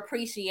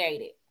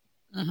underappreciated.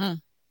 Mm-hmm.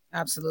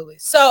 Absolutely.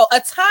 So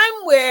a time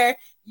where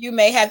you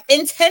may have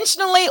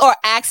intentionally or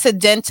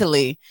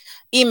accidentally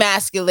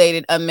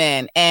emasculated a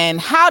man,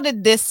 and how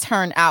did this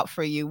turn out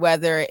for you?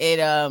 Whether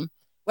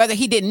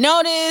he didn't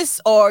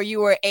notice or you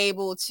were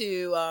able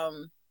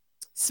to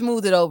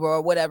smooth it over,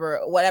 or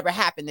whatever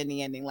happened in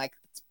the ending. Like,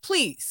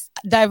 please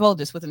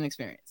divulge us with an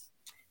experience.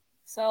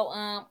 So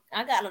I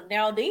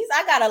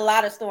got a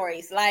lot of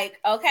stories. Like,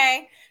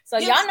 okay, so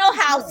y'all know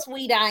how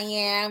sweet I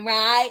am,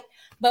 right?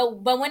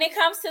 But when it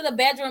comes to the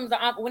bedrooms,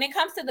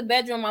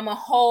 I'm a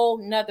whole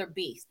nother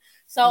beast.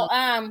 So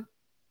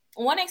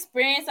one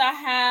experience I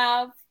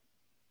have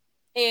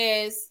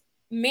is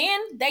men,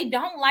 they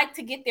don't like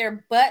to get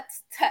their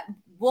butts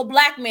well,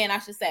 black men, I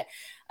should say.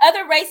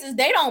 Other races,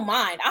 they don't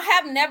mind. I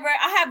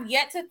have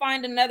yet to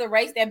find another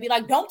race that be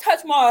like, don't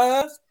touch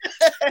my ass.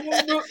 You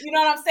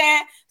know what I'm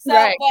saying? So,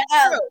 right.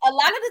 But a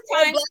lot of the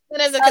times,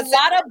 a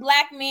lot of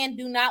black men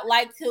do not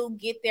like to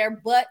get their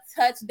butt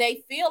touched.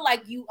 They feel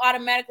like you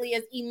automatically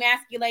is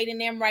emasculating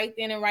them right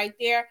then and right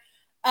there.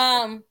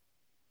 And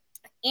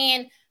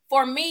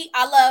for me,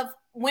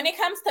 when it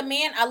comes to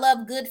men, I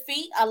love good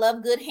feet, I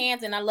love good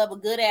hands, and I love a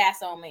good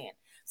ass on men.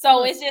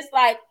 So it's just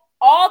like,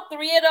 all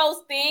three of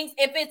those things,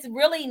 if it's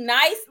really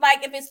nice,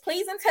 like if it's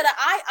pleasing to the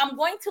eye, I'm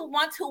going to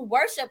want to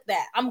worship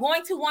that. I'm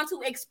going to want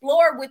to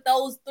explore with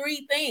those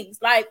three things,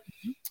 like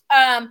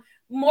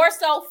more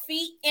so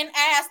feet and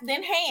ass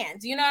than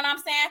hands. You know what I'm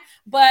saying?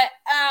 But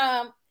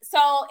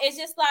so it's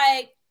just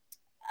like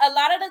a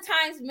lot of the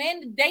times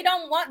men, they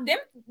don't want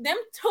them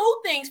two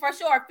things for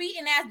sure, feet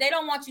and ass, they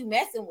don't want you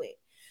messing with.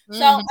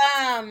 So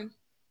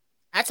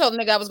I told the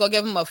nigga I was gonna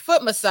give him a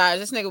foot massage.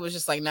 This nigga was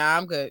just like, nah,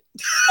 I'm good.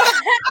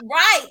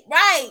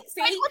 Right.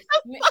 See,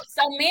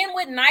 so men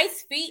with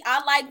nice feet,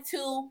 I like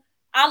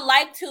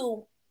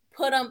to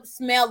put them,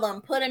 smell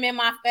them, put them in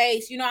my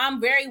face. You know, I'm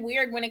very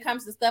weird when it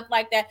comes to stuff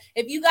like that.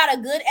 If you got a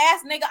good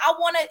ass nigga, I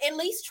want to at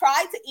least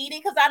try to eat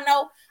it, because I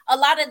know a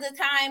lot of the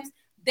times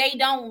they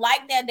don't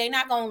like that. They're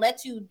not gonna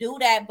let you do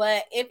that.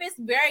 But if it's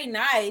very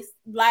nice,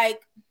 like,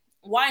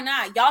 why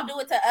not? Y'all do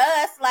it to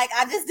us. Like,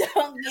 I just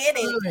don't get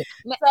it.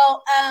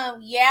 So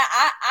yeah,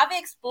 I've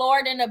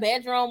explored in the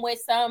bedroom with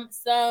some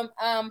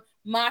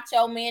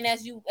macho men,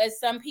 as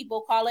some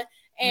people call it,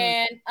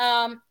 and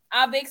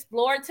I've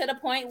explored to the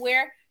point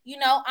where, you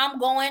know, I'm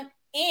going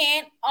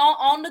in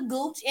on the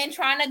gooch and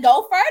trying to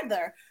go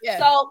further.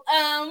 So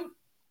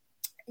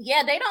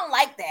yeah, they don't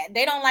like that.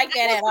 They don't like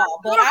that at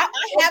all. But I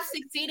have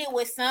succeeded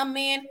with some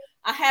men.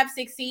 I have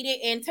succeeded,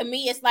 and to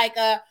me it's like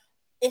a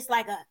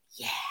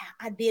yeah,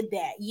 I did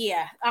that.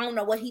 Yeah, I don't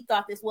know what he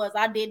thought this was.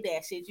 I did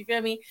that shit. You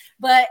feel me?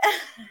 But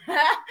but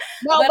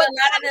a lot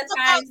of the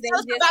times they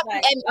just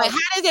like, how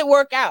did it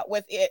work out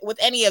with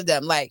any of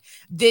them? Like,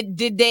 did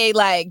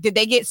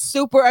they get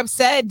super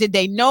upset? Did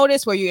they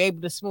notice? Were you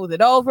able to smooth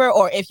it over?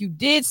 Or if you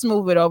did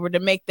smooth it over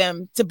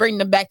to bring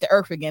them back to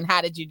earth again,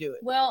 how did you do it?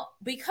 Well,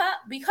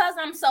 because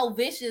I'm so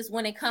vicious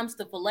when it comes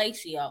to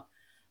fellatio,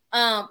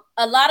 a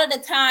lot of the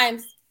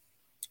times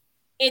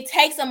it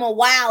takes them a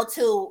while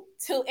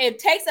it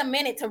takes a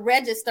minute to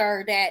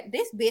register that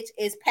this bitch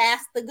is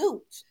past the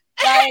gooch.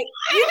 Like,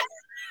 you know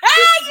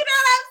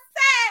what I'm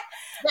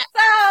saying?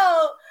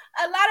 So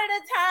a lot of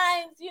the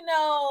times, you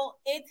know,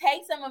 it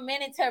takes them a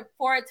minute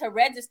for it to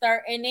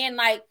register. And then,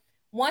 like,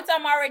 once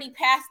I'm already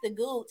past the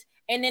gooch,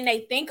 and then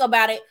they think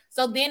about it,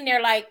 so then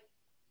they're like,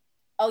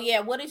 oh yeah,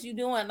 what is you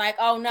doing? Like,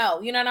 oh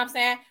no, you know what I'm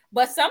saying?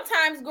 But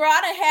sometimes, girl,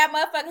 I done had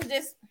motherfuckers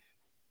just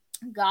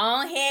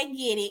Go ahead,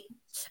 get it.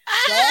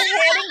 Go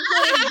ahead and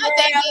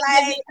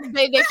get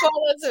it, they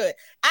fall into it.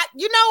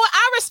 You know what?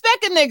 I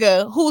respect a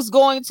nigga who's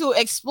going to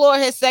explore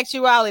his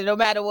sexuality no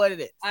matter what it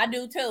is. I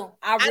do too.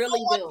 I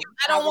really do.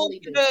 I don't want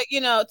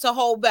you to, to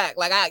hold back.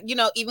 Like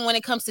even when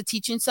it comes to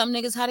teaching some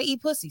niggas how to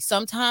eat pussy,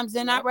 sometimes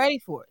they're not ready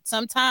for it.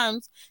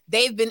 Sometimes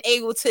they've been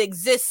able to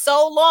exist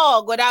so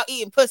long without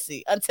eating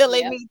pussy until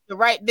they meet the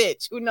right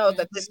bitch who knows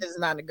that this is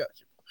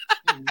non-negotiable.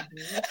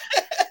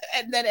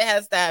 And then it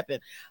has to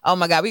happen. Oh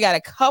my God, we got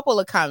a couple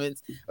of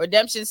comments.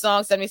 Redemption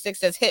Song 76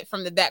 says hit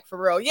from the back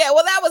for real. Yeah,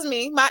 well, that was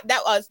me.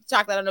 That was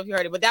Chocolate. I don't know if you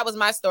heard it, but that was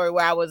my story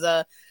where I was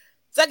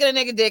sucking a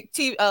nigga dick,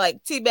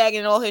 teabagging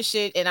and all his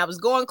shit, and I was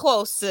going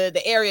close to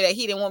the area that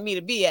he didn't want me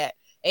to be at,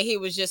 and he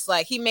was just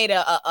like, he made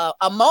a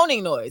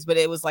moaning noise, but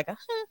it was like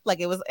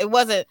it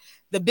wasn't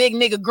the big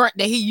nigga grunt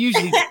that he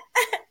usually does.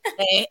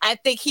 And I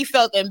think he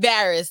felt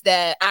embarrassed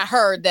that I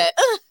heard that,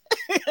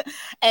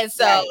 and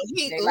so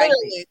he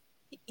literally.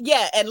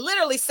 Yeah, and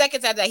literally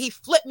seconds after that, he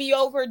flipped me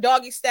over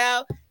doggy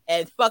style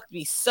and fucked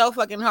me so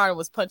fucking hard and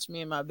was punching me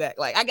in my back.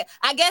 Like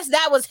I guess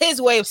that was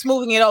his way of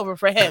smoothing it over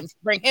for him to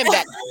bring him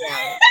back.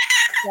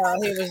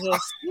 So he was like,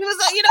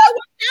 it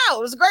worked out.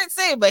 It was a great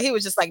scene, but he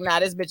was just like,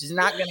 nah, this bitch is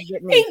not gonna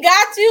get me. He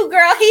got you,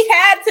 girl. He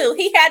had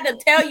to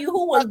tell you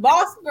who was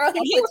boss, girl. He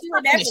put you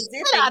in that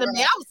position. Out of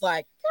me. I was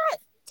like, God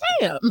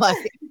damn.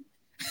 Like,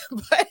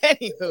 but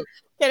anywho,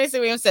 Tennessee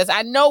Williams says,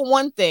 I know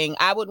one thing.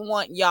 I would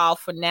want y'all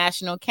for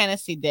National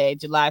Tennessee Day,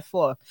 July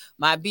 4th.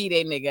 My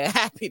B-Day, nigga.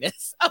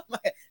 Happiness. Oh my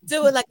God.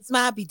 Do it like it's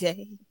my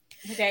B-Day.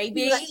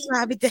 Baby. Like it's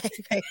my B-Day,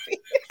 baby.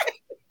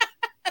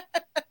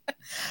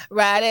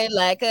 Ride it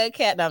like a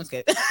cat. No, I'm just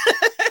kidding.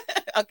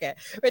 Okay.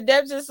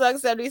 Redemption Song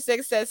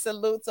 76 says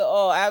salute to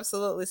all.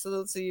 Absolutely.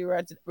 Salute to you,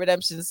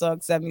 Redemption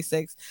Song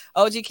 76.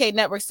 OGK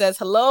Network says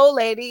hello,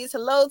 ladies.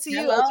 Hello to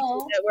you,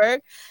 OGK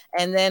Network.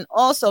 And then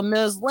also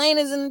Mills Lane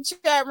is in the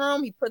chat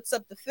room. He puts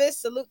up the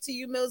fist. Salute to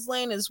you, Mills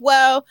Lane, as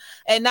well.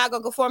 And Not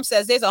Gonna Conform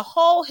says there's a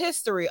whole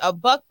history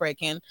of buck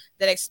breaking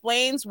that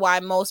explains why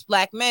most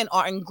Black men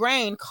are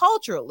ingrained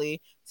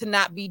culturally to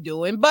not be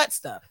doing butt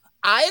stuff.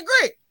 I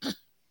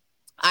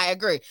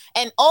agree.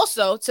 And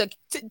also to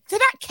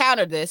not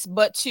counter this,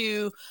 but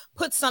to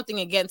put something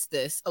against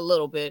this a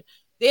little bit,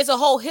 there's a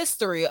whole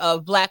history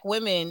of Black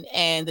women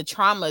and the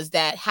traumas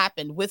that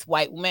happened with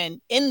white men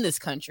in this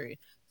country.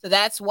 So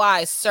that's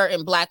why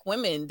certain Black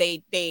women,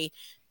 they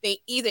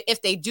either,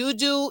 if they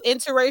do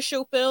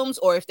interracial films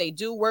or if they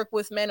do work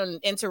with men on an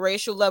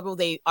interracial level,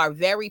 they are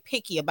very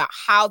picky about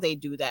how they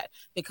do that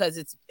because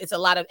it's a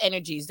lot of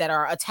energies that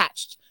are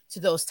attached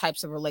to those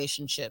types of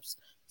relationships.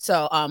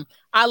 So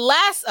our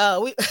last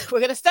we're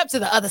gonna step to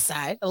the other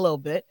side a little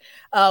bit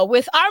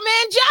with our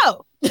man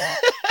Joe.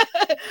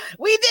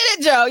 We did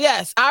it, Joe.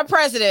 Yes, our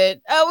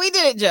president. We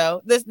did it,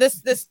 Joe.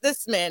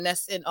 This man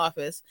that's in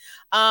office.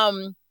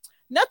 Nothing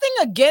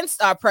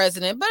against our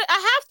president, but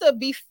I have to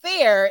be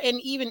fair in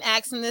even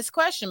asking this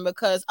question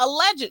because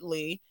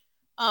allegedly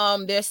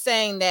they're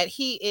saying that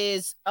he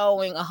is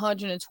owing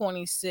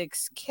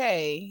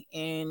 $126K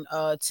in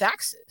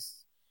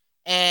taxes.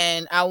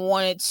 And I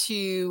wanted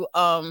to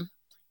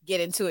get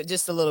into it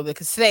just a little bit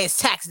because today is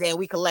tax day and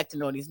we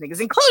collecting on these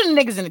niggas, including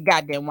niggas in the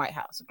goddamn White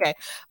House. Okay.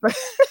 But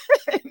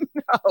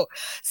no.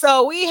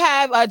 So we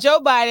have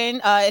Joe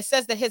Biden. It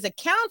says that his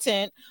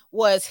accountant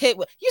was hit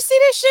with, you see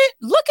this shit?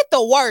 Look at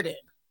the wording.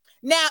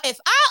 Now, if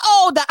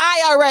I owed the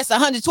IRS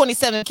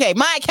 $127K,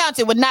 my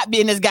accountant would not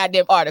be in this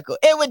goddamn article.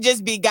 It would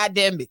just be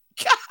goddamn me.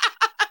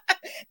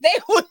 They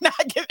would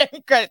not give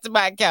any credit to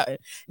my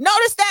accountant.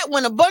 Notice that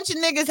when a bunch of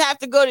niggas have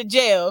to go to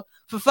jail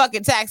for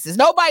fucking taxes,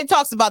 nobody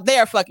talks about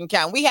their fucking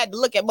accountant. We had to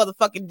look at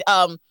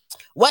motherfucking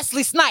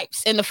Wesley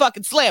Snipes in the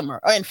fucking Slammer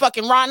or in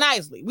fucking Ron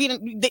Isley.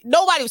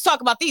 Nobody was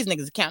talking about these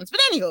niggas' accountants. But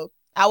anywho,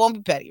 I won't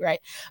be petty, right?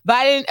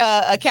 Biden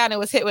accountant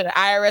was hit with an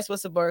IRS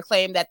whistleblower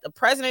claim that the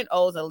president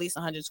owes at least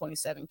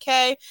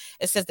 $127K.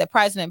 It says that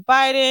President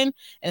Biden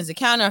and his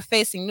accountant are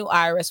facing new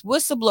IRS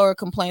whistleblower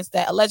complaints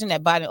that alleging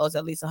that Biden owes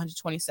at least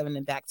 $127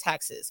 in back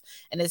taxes.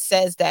 And it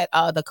says that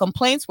the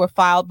complaints were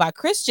filed by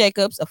Chris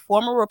Jacobs, a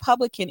former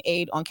Republican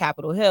aide on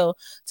Capitol Hill,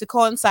 to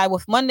coincide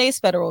with Monday's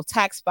federal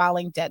tax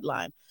filing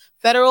deadline.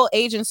 Federal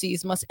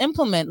agencies must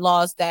implement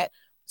laws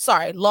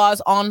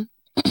on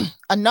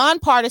a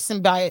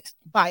nonpartisan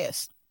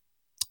bias,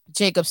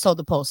 Jacobs told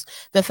the Post.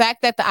 The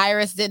fact that the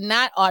IRS did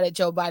not audit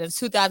Joe Biden's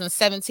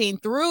 2017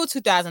 through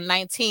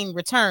 2019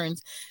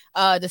 returns,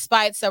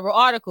 despite several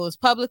articles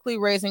publicly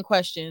raising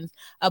questions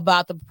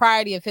about the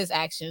propriety of his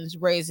actions,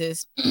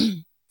 raises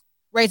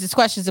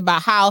questions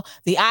about how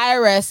the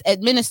IRS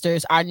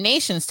administers our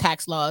nation's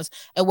tax laws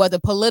and whether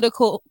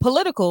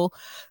political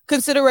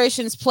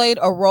considerations played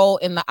a role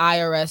in the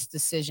IRS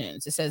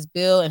decisions. It says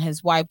Bill and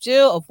his wife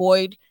Jill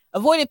avoided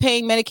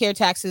paying Medicare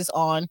taxes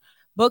on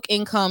book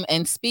income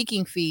and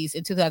speaking fees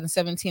in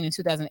 2017 and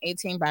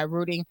 2018 by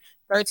routing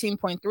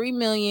 $13.3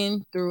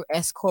 million through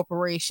S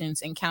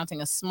corporations and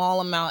counting a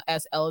small amount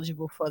as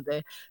eligible for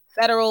the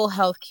federal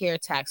health care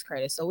tax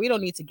credit. So we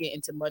don't need to get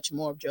into much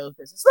more of Joe's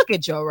business. Look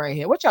at Joe right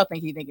here. What y'all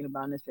think he's thinking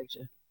about in this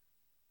picture?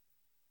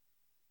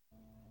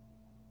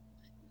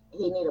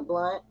 He need a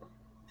blunt.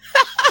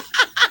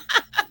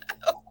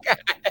 Oh, God.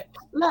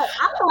 Look,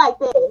 I feel like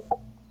this.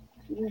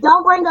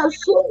 Don't bring up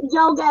shit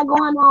Joe got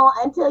going on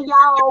until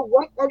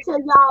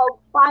y'all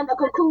find a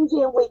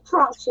conclusion with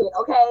Trump shit.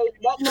 Okay,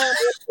 that man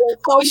is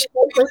so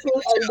hypocrisy,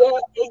 and then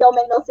it don't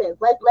make no sense.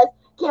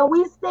 Can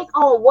we stick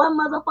on one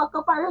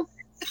motherfucker first?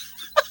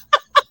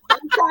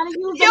 I'm trying to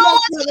use the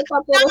next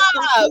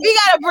motherfucker. We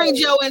gotta bring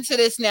Joe into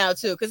this now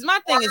too, because my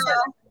thing is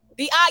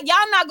that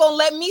y'all not gonna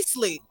let me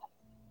sleep.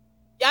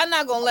 Y'all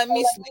not gonna let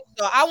me sleep.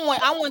 So I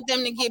want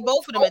them to get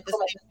both of them at the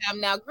same time.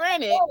 Now,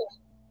 granted,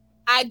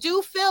 I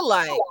do feel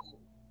like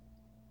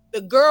the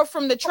girl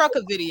from the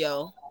trucker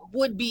video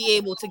would be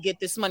able to get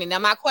this money. Now,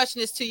 my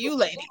question is to you,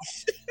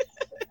 ladies.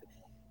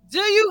 Do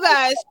you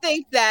guys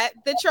think that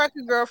the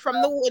trucker girl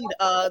from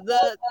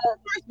the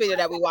first video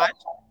that we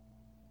watched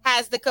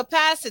has the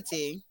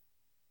capacity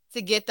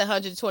to get the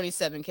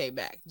 127K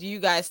back? Do you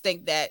guys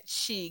think that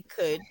she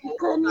could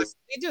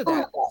do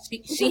that?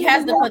 She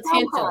has the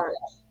potential.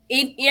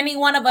 Any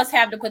one of us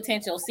have the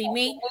potential. See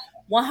me,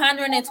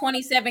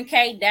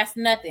 127K, that's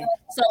nothing.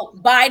 So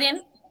Biden,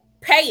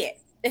 pay it.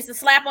 It's a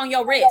slap on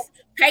your wrist.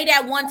 Pay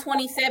that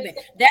 127.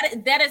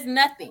 That is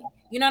nothing.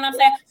 You know what I'm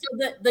saying?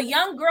 So the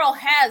young girl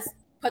has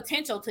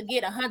potential to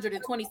get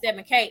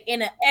 127K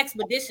in an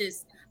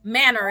expeditious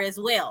manner as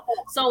well.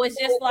 So it's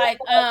just like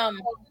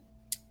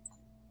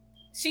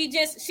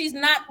she's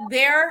not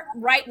there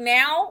right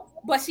now,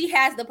 but she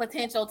has the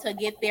potential to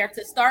get there,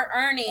 to start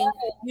earning,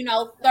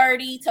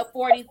 30 to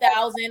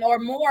 40,000 or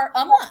more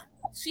a month.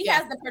 She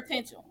has the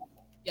potential.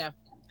 Yeah,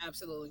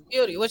 absolutely.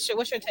 Beauty, what's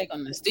your take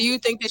on this? Do you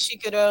think that she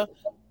could help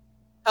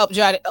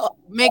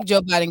make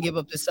Joe Biden give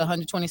up this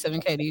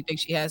 127K? Do you think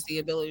she has the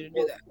ability to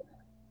do that?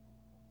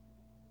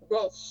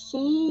 That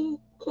she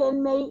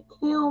can make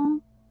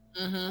him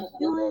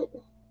do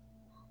it?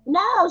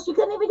 No, she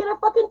couldn't even get her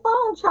fucking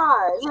phone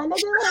charged. Like, that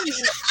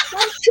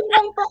shit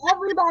ain't for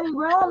everybody,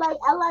 bro. Like,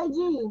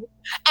 LIG.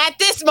 At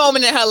this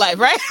moment in her life,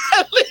 right?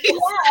 Yeah,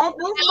 at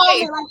this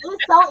moment, like,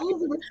 it's so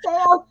easy to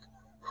sell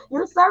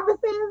your services,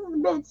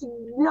 bitch.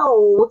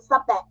 No,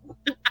 stop that.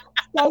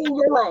 Stay in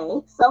your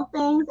lane. Some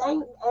things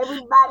ain't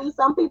everybody.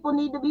 Some people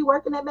need to be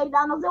working at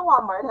McDonald's and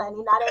Walmart,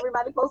 honey. Not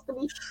everybody supposed to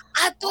be.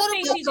 I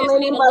think she just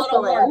need a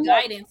little more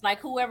guidance. Like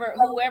whoever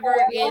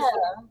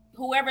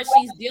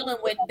she's dealing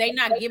with, they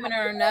not giving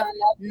her enough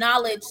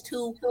knowledge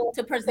to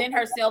present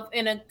herself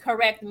in a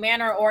correct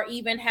manner, or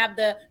even have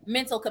the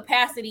mental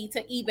capacity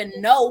to even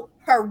know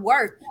her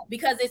worth,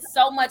 because it's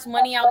so much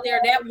money out there.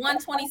 That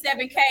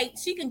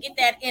 127K, she can get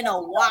that in a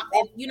whop.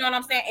 You know what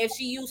I'm saying? If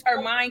she used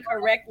her mind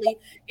correctly,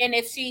 and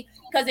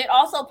because it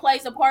also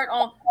plays a part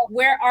on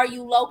where are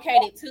you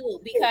located too.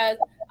 Because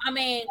I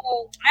mean,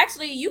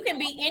 actually, you can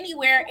be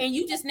anywhere, and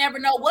you just never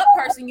know what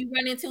person you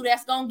run into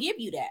that's gonna give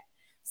you that.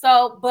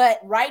 So, but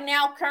right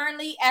now,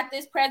 currently at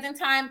this present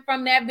time,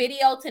 from that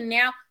video to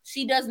now,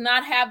 she does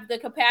not have the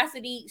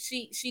capacity.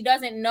 She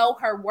doesn't know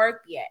her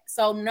worth yet.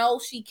 So no,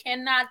 she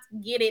cannot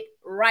get it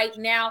right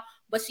now,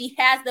 but she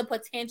has the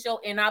potential,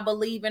 and I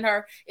believe in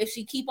her. If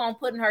she keep on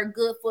putting her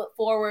good foot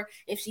forward,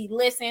 if she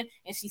listen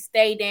and she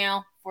stay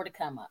down for the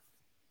come up.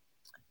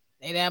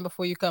 Stay down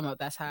before you come up.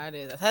 That's how it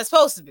is. That's how it's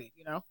supposed to be,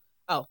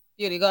 Oh,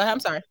 Beauty, go ahead. I'm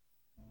sorry.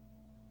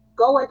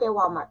 Go work at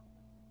Walmart.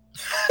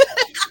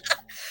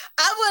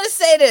 I want to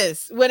say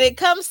this when it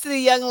comes to the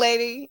young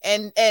lady,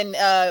 and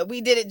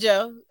we did it,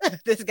 Joe,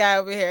 this guy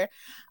over here.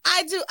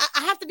 I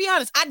have to be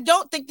honest. I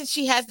don't think that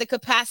she has the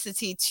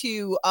capacity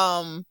to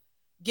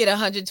get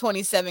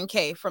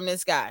 127K from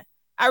this guy.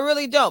 I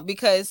really don't,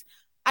 because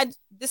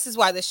this is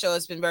why this show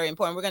has been very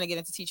important. We're going to get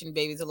into teaching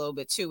babies a little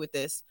bit too with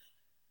this,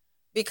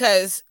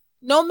 because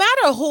no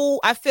matter who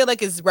I feel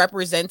like is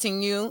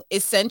representing you,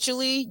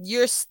 essentially,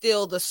 you're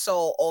still the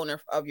sole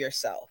owner of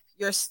yourself.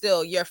 You're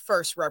still your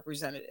first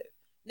representative.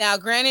 Now,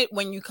 granted,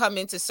 when you come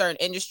into certain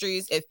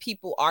industries, if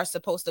people are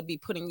supposed to be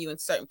putting you in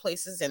certain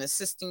places and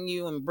assisting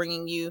you and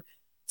bringing you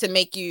to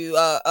make you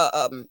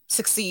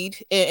succeed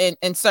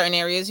in certain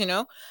areas,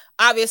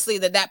 obviously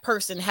that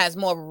person has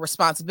more of a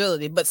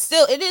responsibility, but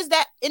still it is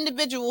that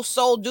individual's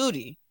sole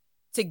duty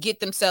to get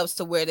themselves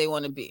to where they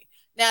want to be.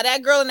 Now,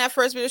 that girl in that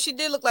first video, she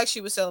did look like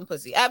she was selling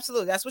pussy.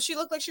 Absolutely. That's what she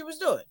looked like she was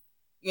doing,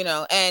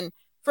 and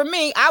for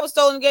me, I was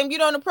told in the game, you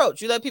don't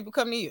approach, you let people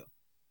come to you.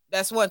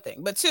 That's one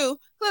thing. But two,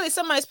 clearly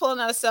somebody's pulling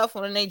out a cell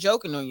phone and they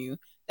joking on you.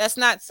 That's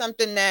not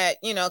something that,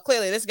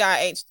 clearly this guy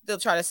ain't still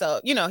trying to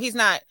sell. He's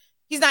not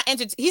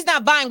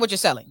buying what you're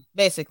selling,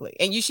 basically.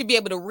 And you should be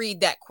able to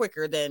read that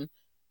quicker than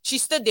she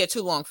stood there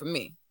too long for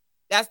me.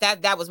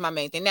 That was my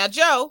main thing. Now,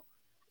 Joe,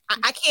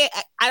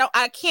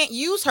 I can't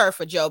use her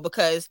for Joe,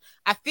 because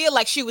I feel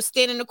like she was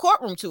standing in the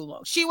courtroom too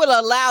long. She would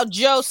allow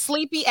Joe's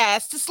sleepy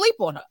ass to sleep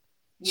on her.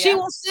 Yeah. She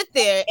will sit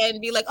there and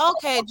be like,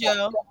 okay,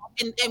 Joe.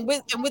 And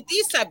with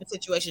these type of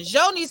situations,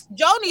 Joe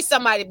needs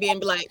somebody be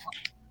like,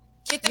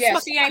 get this. Yeah,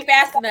 she ain't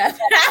fast enough.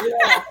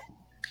 Yeah.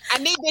 I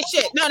need this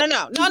shit. No,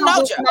 Joe.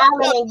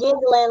 Smiling and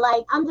giggling,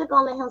 like, I'm just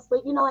gonna let him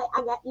sleep. You know what?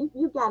 I got you.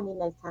 You got me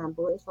next time,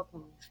 boy. It's okay.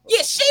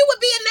 Yeah, she would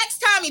be a next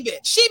timey bitch.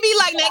 She'd be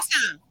like, next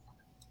time.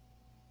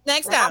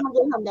 Next Like, time. I'm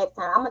gonna get him next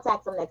time. I'm gonna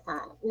tax him next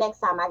time. Next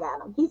time I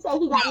got him. He said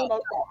he got me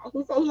next time.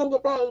 He said he didn't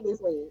get paid this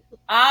week.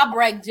 I'll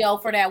break Joe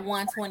for that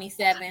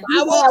 127.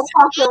 I will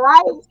fucking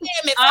right.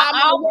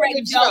 I'll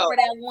break Joe for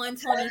that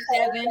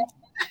 127.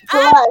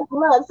 Plus,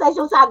 look,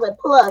 sexual chocolate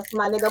plus,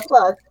 my nigga,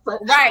 plus.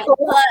 Right,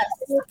 plus.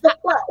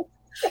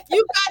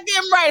 You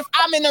goddamn right. If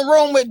I'm in the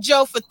room with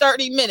Joe for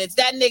 30 minutes,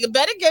 that nigga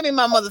better give me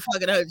my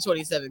motherfucking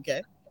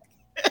 127K.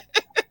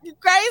 You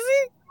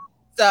crazy?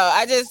 So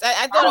I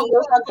thought it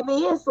was.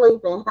 He is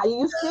sleeping.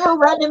 You still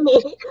running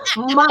me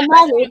my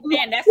money?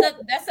 Man,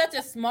 that's such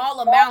a small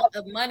amount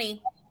of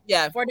money.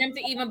 Yeah, for them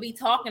to even be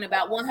talking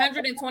about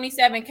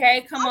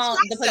 127K. Come on,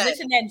 the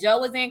position that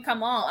Joe is in.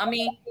 Come on, I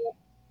mean,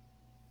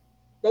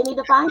 they need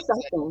to find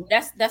something.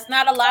 That's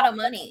not a lot of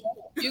money.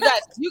 You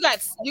got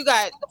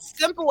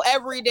simple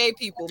everyday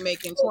people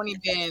making 20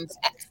 bands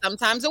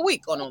sometimes a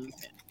week on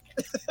OnlyFans.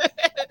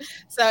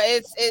 So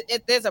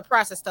there's a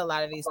process to a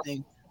lot of these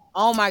things.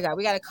 Oh my God,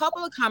 we got a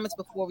couple of comments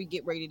before we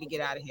get ready to get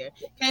out of here.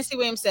 Kenzie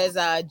Williams says,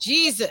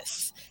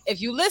 Jesus,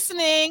 if you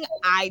listening,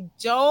 I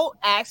don't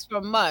ask for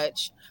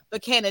much,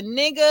 but can a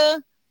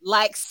nigga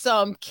like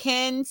some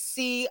can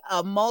see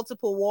a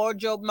multiple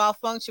wardrobe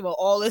malfunction with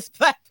all this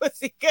black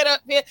pussy get up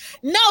here?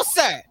 No,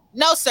 sir.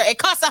 No, sir. It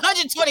costs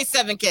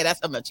 127K. That's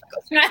how much it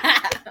costs.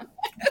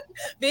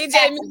 BJ,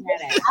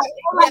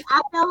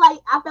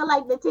 I feel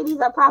like the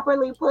titties are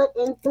properly put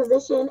in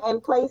position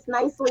and placed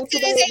nicely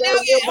today.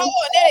 Hold on,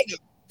 there you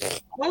go.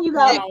 There you go.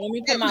 Let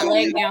me put my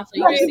leg down so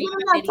you can see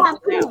the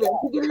top cruising.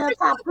 You get a little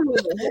top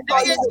cruising.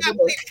 There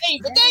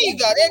you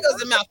go. There goes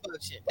the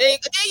malfunction. There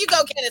you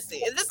go, Tennessee.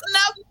 Is this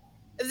enough?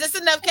 Is this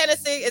enough,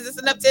 Tennessee? Is this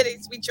enough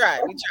titties? We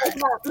tried.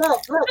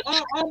 Look,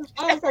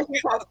 and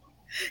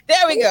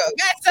there we go.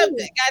 Got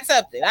something.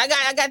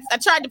 I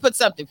tried to put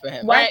something for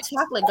him. Right?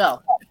 Chocolate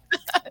go.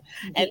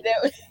 and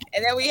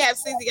then we have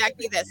Suzy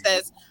that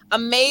says,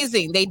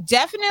 amazing. They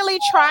definitely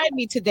tried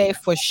me today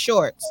for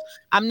shorts.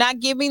 I'm not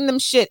giving them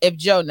shit if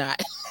Joe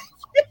not.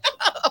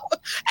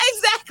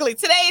 Exactly.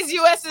 Today is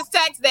U.S.'s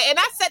tax day. And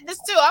I said this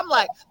too. I'm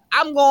like,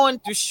 I'm going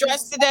through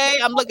stress today.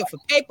 I'm looking for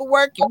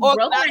paperwork and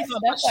organizing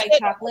my shit.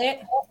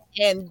 Chocolate.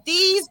 And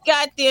these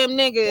goddamn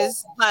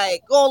niggas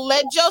like gonna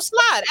let Joe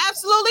slide.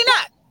 Absolutely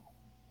not.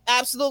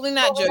 Absolutely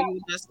not, Joe. You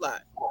would not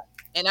slide.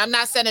 And I'm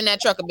not sending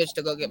that trucker bitch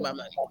to go get my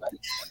money.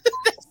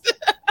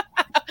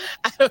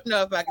 I don't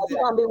know if I can do that. She's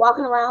gonna be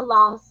walking around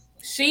lost.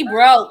 She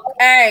broke.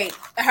 Hey,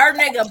 her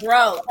nigga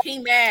broke. He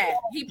mad.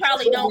 He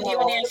probably don't give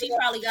a damn. She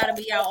probably gotta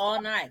be out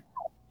all night.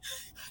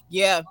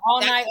 Yeah.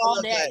 All night,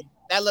 all day.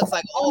 That looks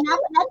like not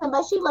for nothing,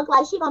 but she look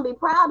like she gonna be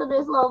proud of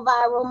this little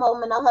viral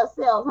moment of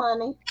herself,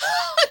 honey.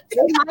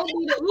 It might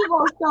be the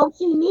ego stroke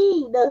she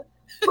need to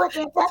put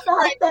that to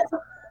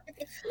herself.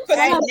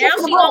 Hey, now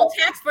she gonna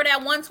tax for that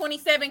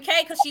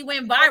 127K because she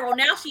went viral.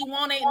 Now she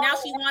want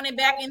it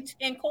back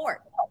in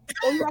court.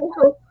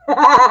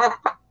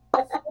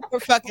 For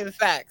fucking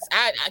facts.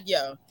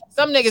 Yo,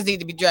 some niggas need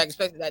to be dragged,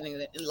 especially that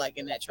nigga like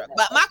in that truck.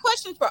 But my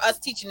question for us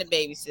teaching the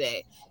babies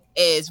today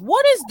is,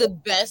 what is the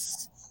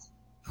best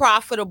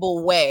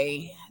profitable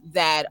way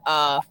that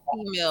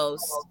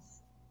females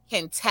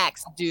can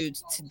tax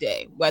dudes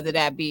today? Whether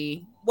that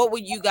be, what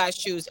would you guys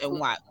choose and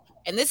why?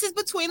 And this is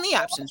between the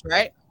options,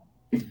 right?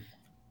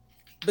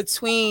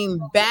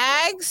 Between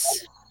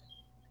bags,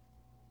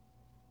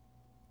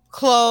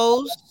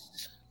 clothes,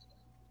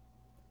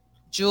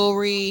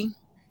 jewelry.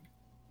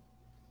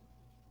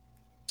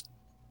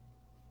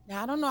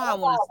 Now I don't know how I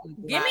want to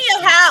give me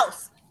a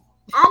house.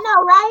 I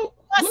know, right?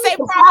 I say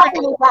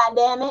property. God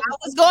damn it! I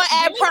was going to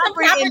add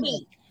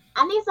property.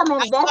 I need some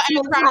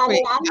investment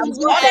money.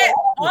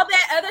 All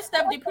that other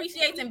stuff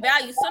depreciates in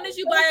value. As soon as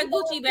you buy a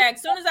Gucci bag,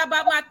 as soon as I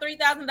bought my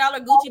 $3,000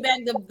 Gucci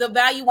bag, the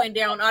value went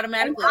down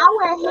automatically.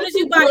 As soon as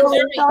you buy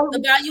jewelry,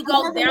 the value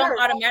goes down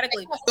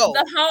automatically.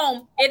 The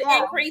home, it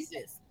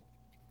increases.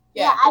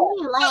 Yeah, I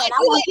need land. I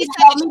want you to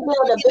help me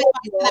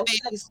build a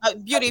business.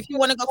 Beauty, if you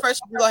want to go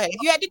first, go ahead.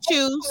 If you had to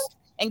choose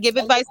and give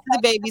advice to the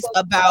babies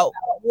about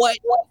what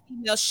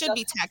females should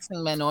be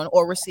taxing men on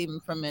or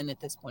receiving from men at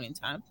this point in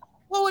time,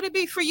 what would it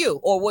be for you,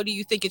 or what do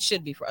you think it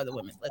should be for other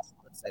women? Let's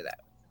say that.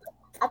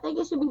 I think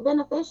it should be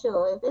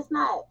beneficial. If it's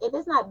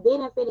not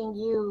benefiting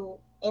you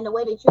in the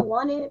way that you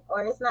want it,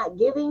 or it's not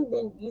giving,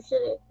 then you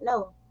shouldn't.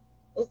 No,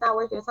 it's not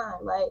worth your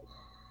time. Like,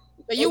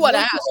 but you want a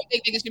house? You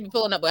think niggas should be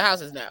pulling up with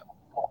houses now?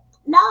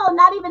 No,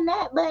 not even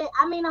that. But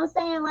I mean, I'm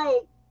saying,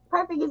 like,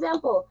 perfect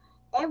example.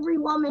 Every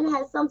woman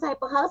has some type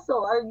of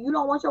hustle, or you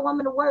don't want your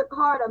woman to work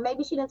hard, or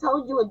maybe she done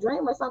told you a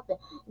dream or something.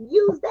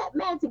 Use that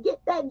man to get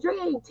that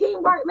dream.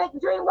 Teamwork make the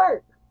dream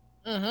work.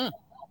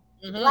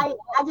 Like,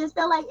 I just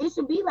feel like it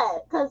should be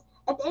that, because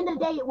at the end of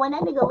the day, when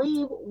that nigga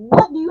leave,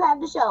 what do you have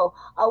to show?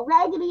 A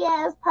raggedy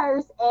ass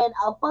purse and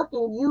a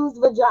fucking used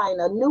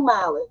vagina, new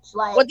mileage.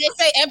 Like, what they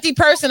say, empty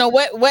purse and a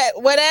wet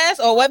ass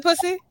or wet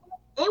pussy?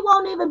 It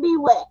won't even be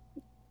wet.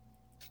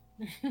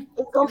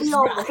 It's gonna be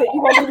over. So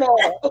you gonna be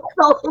mad.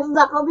 It's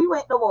not gonna be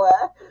wet no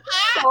more.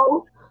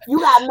 So you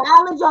got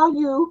mileage on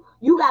you.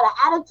 You got an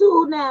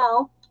attitude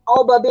now.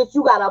 Oh, but bitch,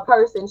 you got a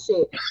purse and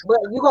shit. But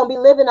you gonna be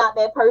living out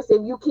that purse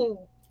if you keep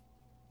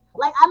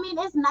Like, I mean,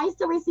 it's nice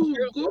to receive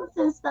gifts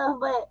and stuff,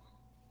 but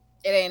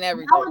it ain't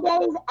everything.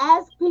 Nowadays,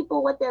 ask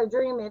people what they're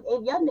dreaming.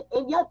 If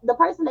you're the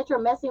person that you're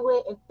messing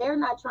with, if they're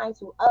not trying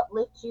to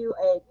uplift you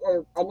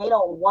and they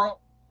don't want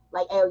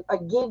like or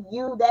give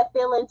you that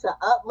feeling to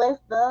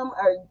uplift them,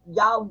 or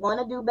y'all want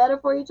to do better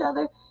for each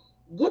other,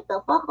 get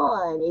the fuck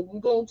on. If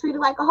you're getting treated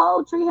like a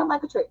hoe, treat him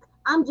like a trick.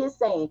 I'm just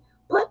saying,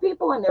 put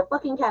people in their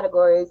fucking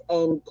categories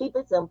and keep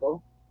it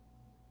simple.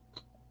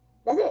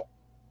 That's it.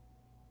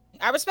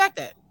 I respect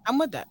that. I'm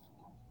with that.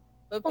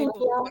 Put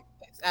people,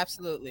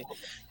 absolutely.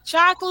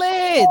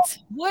 Chocolate,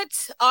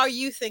 what are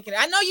you thinking?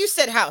 I know you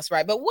said house,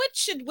 right? But what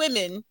should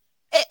women,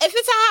 if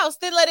it's a house,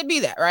 then let it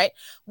be that, right?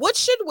 What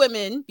should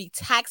women be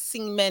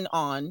taxing men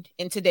on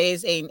in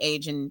today's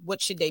age, and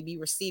what should they be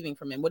receiving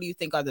from men? What do you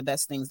think are the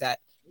best things that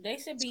they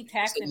should be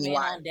taxing men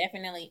on?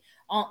 Definitely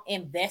on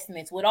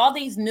investments. With all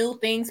these new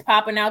things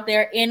popping out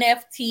there,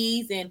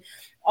 NFTs and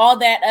all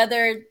that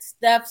other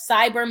stuff,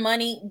 cyber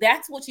money,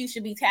 that's what you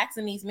should be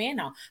taxing these men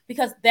on,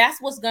 because that's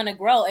what's going to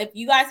grow. If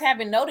you guys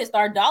haven't noticed,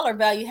 our dollar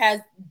value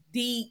has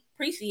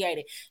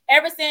depreciated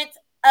ever since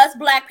us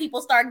black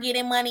people start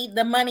getting money.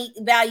 The money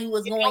value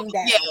is going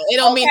down. Yeah, it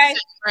don't mean that,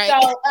 right?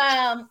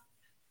 So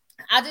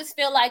I just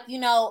feel like, you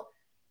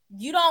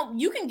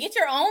can get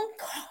your own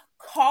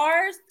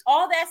cars,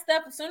 all that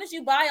stuff. As soon as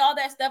you buy all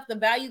that stuff, the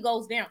value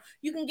goes down.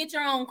 You can get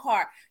your own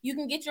car. You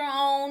can get your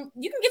own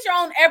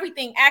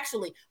everything,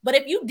 actually. But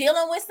if you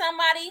dealing with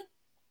somebody,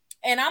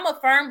 and I'm a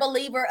firm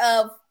believer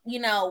of,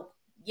 y'all know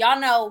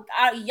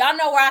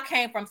where I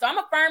came from. So I'm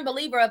a firm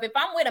believer of, if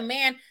I'm with a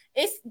man,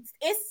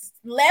 it's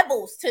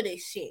levels to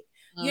this shit.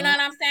 You know what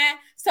I'm saying?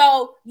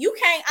 So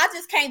I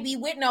just can't be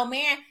with no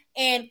man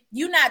and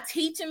you not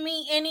teaching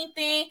me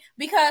anything,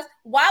 because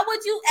why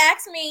would you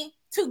ask me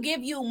to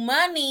give you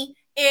money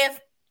if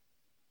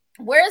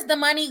where's the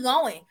money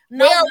going?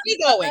 No, where are we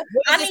going?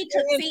 I need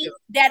to see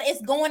that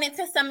it's going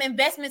into some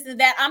investments and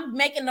that I'm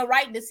making the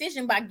right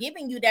decision by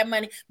giving you that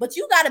money. But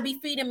you got to be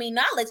feeding me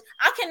knowledge.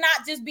 I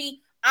cannot just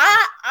be,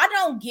 I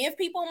don't give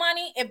people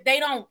money if they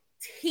don't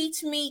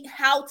teach me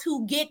how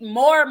to get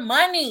more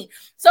money.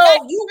 So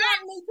you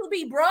want me to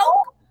be broke?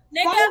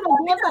 Nigga,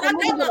 because I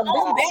got my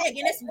own bag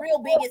and it's real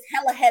big, it's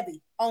hella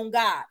heavy on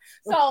God.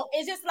 So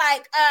it's just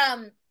like,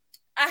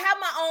 I have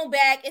my own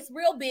bag. It's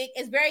real big.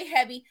 It's very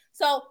heavy.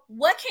 So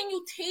what can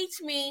you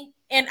teach me?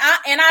 And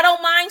I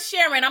don't mind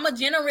sharing. I'm a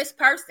generous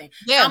person.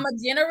 Yeah. I'm a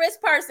generous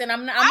person.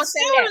 I'm gonna say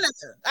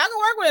that. I can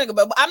work with it,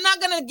 but I'm not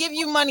gonna give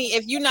you money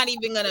if you're not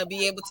even gonna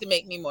be able to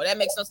make me more. That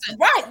makes no sense.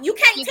 Right. You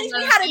can't teach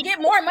me how to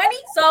get more money.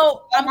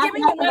 So I'm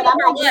giving you money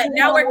for what?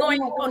 Now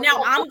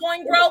I'm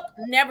going broke?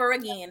 Never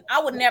again.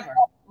 I would never.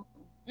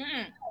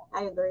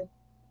 I agree.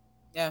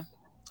 Yeah.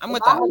 I'm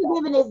with that. All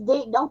you giving is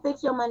dick. Don't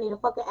fix your money to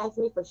fucking ask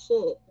me for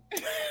shit.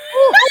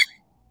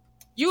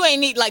 You ain't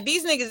need like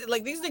these niggas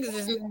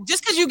is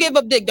just because you give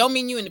up dick don't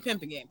mean you in the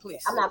pimping game,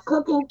 please. I'm not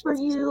cooking for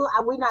you.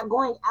 We're not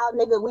going out,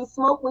 nigga. We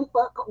smoke, we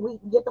fuck, we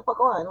get the fuck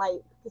on.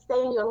 Like, stay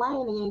in your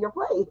lane and in your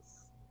place.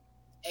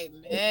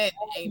 Amen.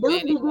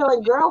 Dudes be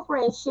doing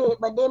girlfriend shit,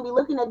 but then be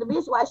looking at the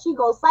bitch while she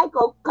goes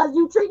psycho because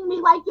you treating me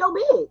like your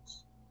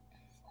bitch.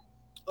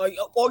 Or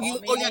you're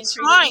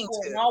trying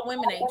to. All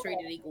women ain't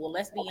treated equal.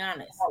 Let's be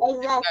honest.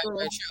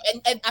 Exactly.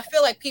 And I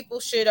feel like people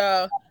should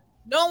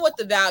know what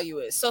the value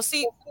is. So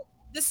see,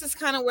 this is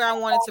kind of where I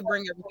wanted to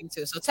bring everything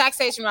to. So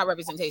taxation, not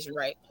representation,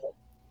 right?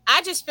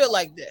 I just feel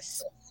like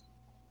this.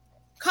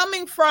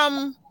 Coming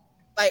from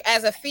like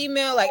as a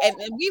female, like and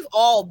we've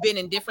all been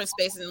in different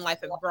spaces in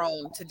life, have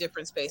grown to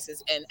different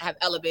spaces and have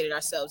elevated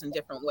ourselves in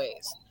different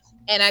ways.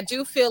 And I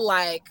do feel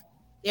like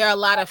there are a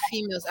lot of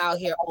females out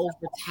here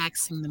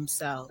overtaxing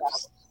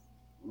themselves.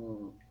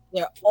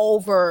 They're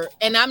over,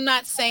 and I'm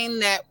not saying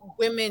that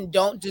women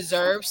don't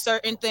deserve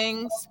certain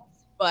things,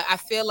 but I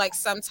feel like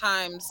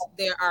sometimes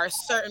there are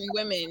certain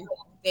women,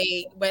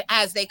 but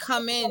as they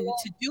come in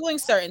to doing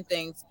certain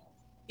things,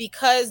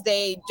 because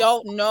they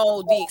don't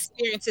know the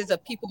experiences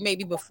of people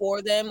maybe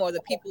before them or the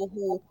people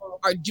who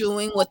are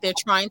doing what they're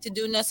trying to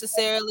do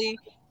necessarily,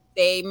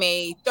 they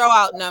may throw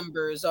out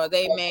numbers or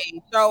they may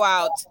throw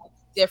out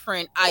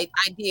different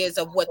ideas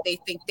of what they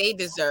think they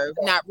deserve,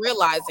 not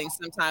realizing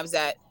sometimes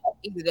that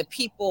either the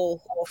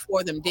people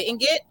before them didn't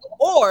get,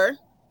 or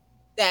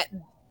that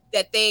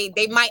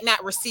they might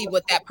not receive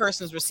what that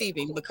person's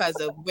receiving because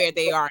of where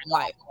they are in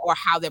life or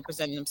how they're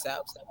presenting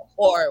themselves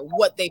or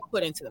what they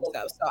put into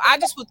themselves. So I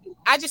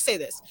just say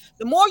this: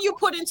 the more you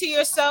put into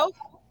yourself,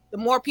 the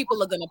more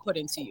people are going to put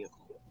into you.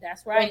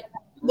 That's right.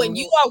 When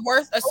you are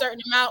worth a certain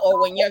amount, or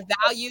when your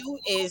value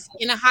is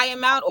in a high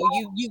amount, or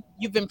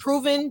you've been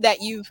proven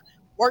that you've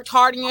worked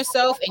hard in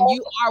yourself and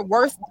you are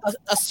worth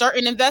a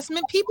certain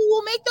investment, people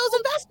will make those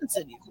investments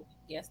in you.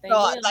 Yes, they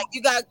will. Like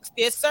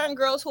there's certain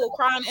girls who will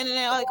cry on the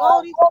internet like,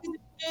 oh, these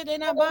shit, they're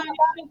not buying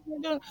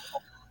it.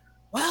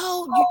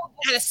 Well,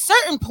 at a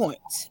certain point,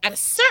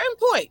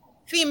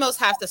 females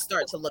have to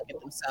start to look at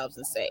themselves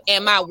and say,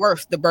 am I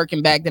worth the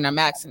Birkin bag that I'm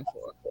asking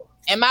for?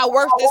 Am I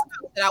worth this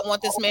that I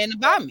want this man to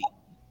buy me?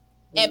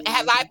 And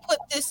have I put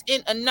this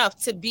in enough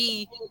to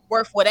be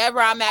worth whatever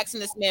I'm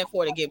asking this man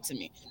for to give to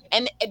me?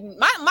 And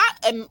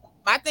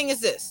my thing is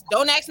this: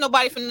 don't ask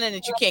nobody for nothing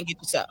that you can't get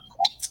yourself.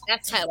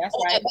 That's how. That's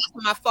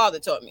what my father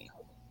taught me.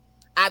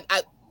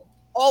 I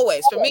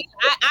always, for me,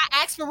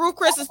 I ask for Ruth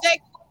Chris and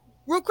steak.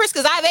 Ruth Chris,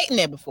 because I've eaten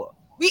there before.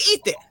 We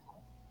eat there.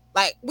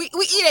 Like we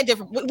eat at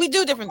different. We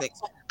do different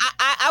things.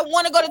 I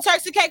want to go to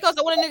Turks and Caicos.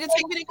 I want a nigga to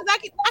take me there because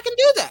I can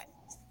do that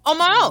on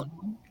my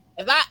own.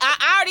 If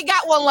I already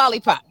got one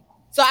lollipop.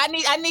 So I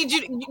need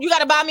you got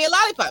to buy me a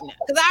lollipop now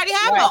because I already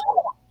have one.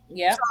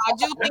 Yeah, so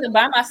I can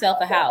buy myself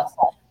a house,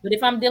 but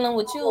if I'm dealing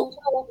with you,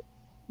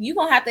 you're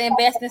gonna have to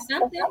invest in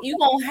something. You're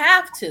gonna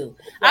have to.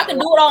 I can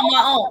do it on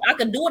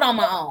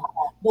my own.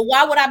 But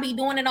why would I be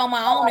doing it on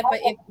my own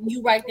if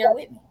you right there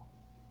with me?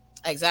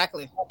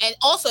 Exactly. And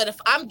also, if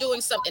I'm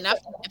doing something,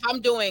 if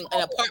I'm doing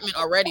an apartment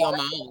already on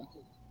my own,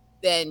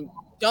 then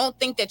don't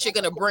think that you're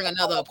gonna bring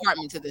another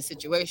apartment to the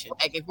situation.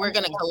 Like if we're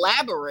gonna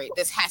collaborate,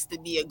 this has to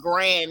be a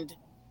grand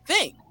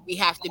thing. We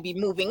have to be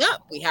moving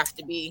up. We have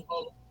to be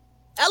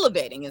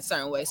elevating in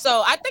certain ways.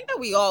 So I think that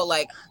we all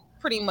like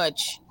pretty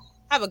much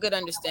have a good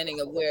understanding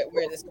of where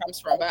this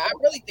comes from. But I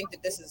really think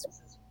that this is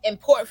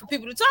important for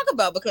people to talk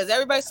about because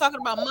everybody's talking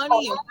about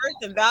money and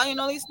worth and value and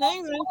all these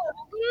things. And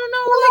we don't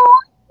know like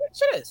what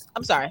shit is.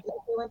 I'm sorry.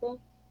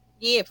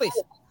 Yeah, please.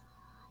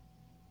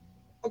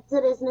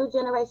 To this new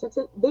generation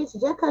too, bitch,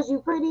 just because you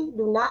pretty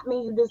do not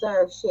mean you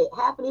deserve shit.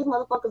 Half of these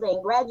motherfuckers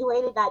ain't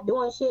graduated, not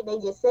doing shit. They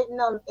just sitting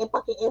on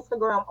fucking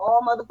Instagram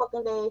all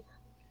motherfucking day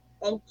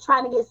and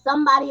trying to get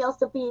somebody else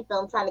to feed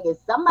them, trying to get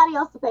somebody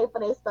else to pay for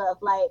their stuff.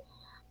 Like,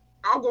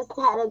 I just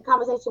had a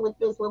conversation with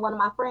one of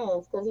my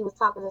friends because he was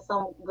talking to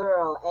some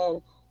girl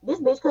and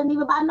this bitch couldn't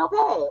even buy no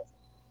pads.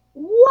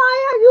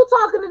 Why are you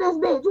talking to this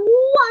bitch?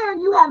 Why are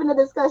you having a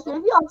discussion?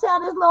 If you don't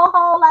tell this little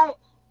hoe, like,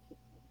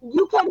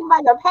 you can't even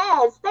buy your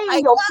pads, stay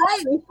in your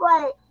place.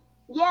 Like,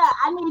 yeah,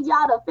 I need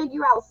y'all to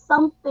figure out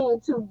something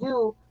to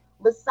do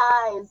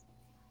besides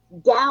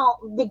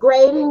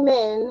degrading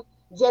men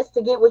just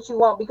to get what you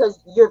want because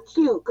you're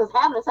cute. Because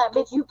half the time,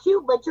 bitch, you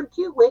cute, but you're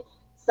cute with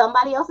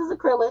somebody else's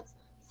acrylics,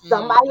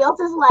 somebody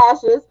else's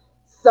lashes,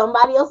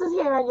 somebody else's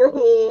hair on your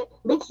head.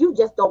 Bitch, you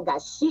just don't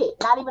got shit.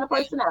 Not even a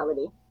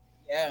personality.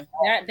 Yeah.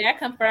 That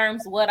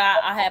confirms what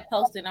I had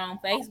posted on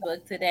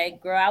Facebook today.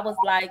 Girl, I was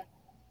like,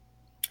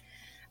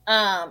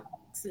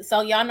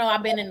 so y'all know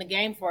I've been in the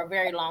game for a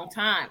very long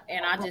time.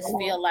 And I just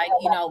feel like,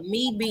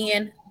 me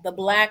being the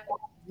Black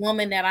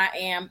woman that I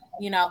am,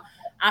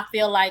 I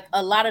feel like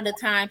a lot of the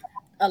time,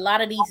 a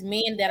lot of these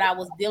men that I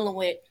was dealing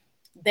with,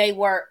 they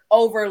were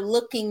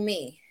overlooking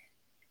me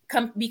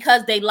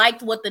because they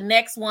liked what the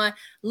next one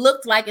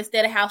looked like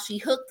instead of how she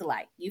hooked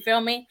like. You feel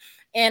me?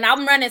 And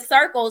I'm running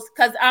circles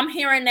because I'm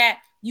hearing that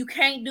you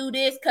can't do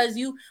this because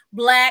you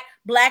black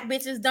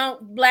bitches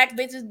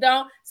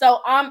don't.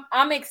 So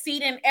I'm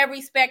exceeding every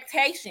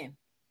expectation.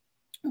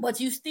 But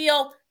you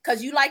still,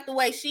 because you like the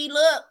way she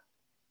look,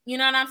 you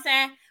know what I'm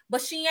saying? But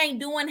she ain't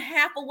doing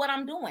half of what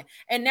I'm doing.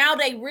 And now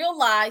they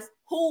realize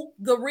who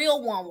the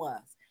real one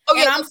was. Oh,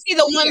 yeah, I'm see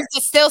the ones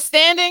that's still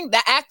standing,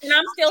 the act. And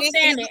I'm still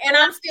standing, and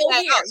I'm still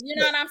here. You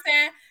know what I'm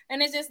saying?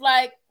 And it's just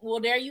like, well,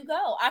 there you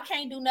go. I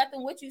can't do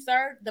nothing with you,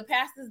 sir. The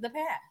past is the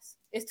past.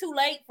 It's too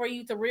late for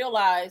you to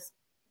realize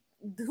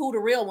who the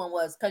real one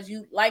was because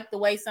you like the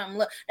way something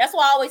look. That's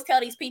why I always tell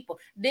these people,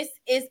 this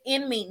is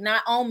in me,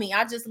 not on me.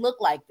 I just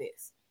look like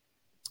this.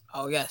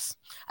 Oh, yes.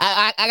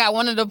 I got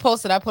one of the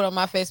posts that I put on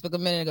my Facebook a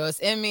minute ago. It's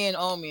in me and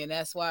on me, and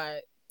that's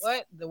why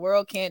the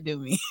world can't do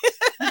me.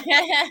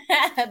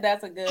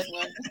 That's a good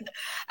one.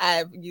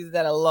 I used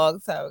that a long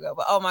time ago,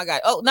 but oh my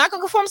God. Oh, Not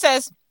Gonna Conform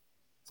says,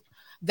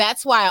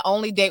 that's why I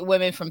only date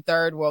women from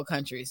third world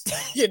countries.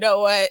 You know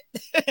what?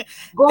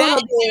 Go to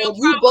bed.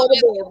 You go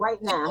to bed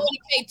right now. You only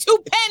pay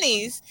 2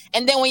 pennies,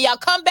 and then when y'all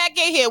come back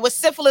in here with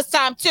syphilis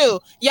time 2,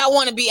 y'all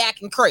want to be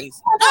acting crazy.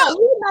 No,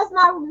 you must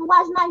not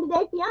watch 90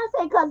 Day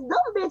Fiance because them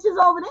bitches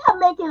over there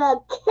making a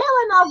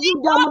killing off you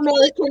dumb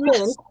American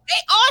men.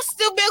 They are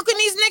still milking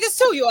these niggas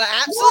too. You are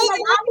absolutely.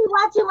 Yeah, I be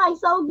watching like,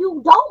 so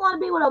you don't want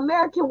to be with an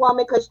American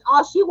woman because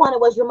all she wanted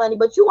was your money,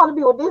 but you want to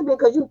be with this bitch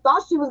because you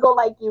thought she was gonna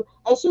like you,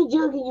 and she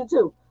jugging you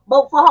too.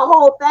 But for her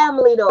whole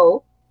family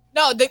though.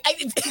 No,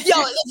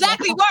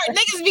 exactly. Word.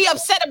 Niggas be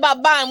upset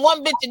about buying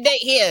one bitch a date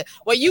here.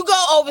 When you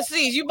go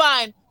overseas, you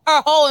buying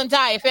her whole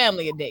entire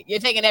family a date. You're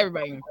taking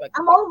everybody.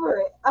 I'm over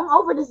it. I'm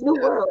over this new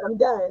world. I'm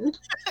done.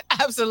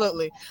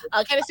 Absolutely.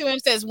 Kennedy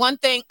Williams says,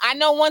 I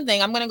know one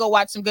thing. I'm going to go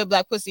watch some good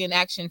black pussy in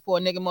action for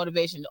nigga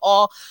motivation.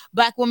 All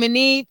black women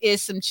need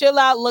is some chill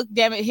out, look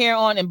damn it, hair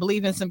on, and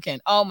believe in some kin.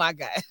 Oh my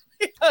God.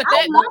 I'm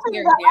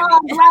loving the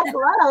black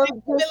love.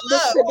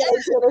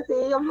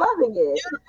 I'm loving it.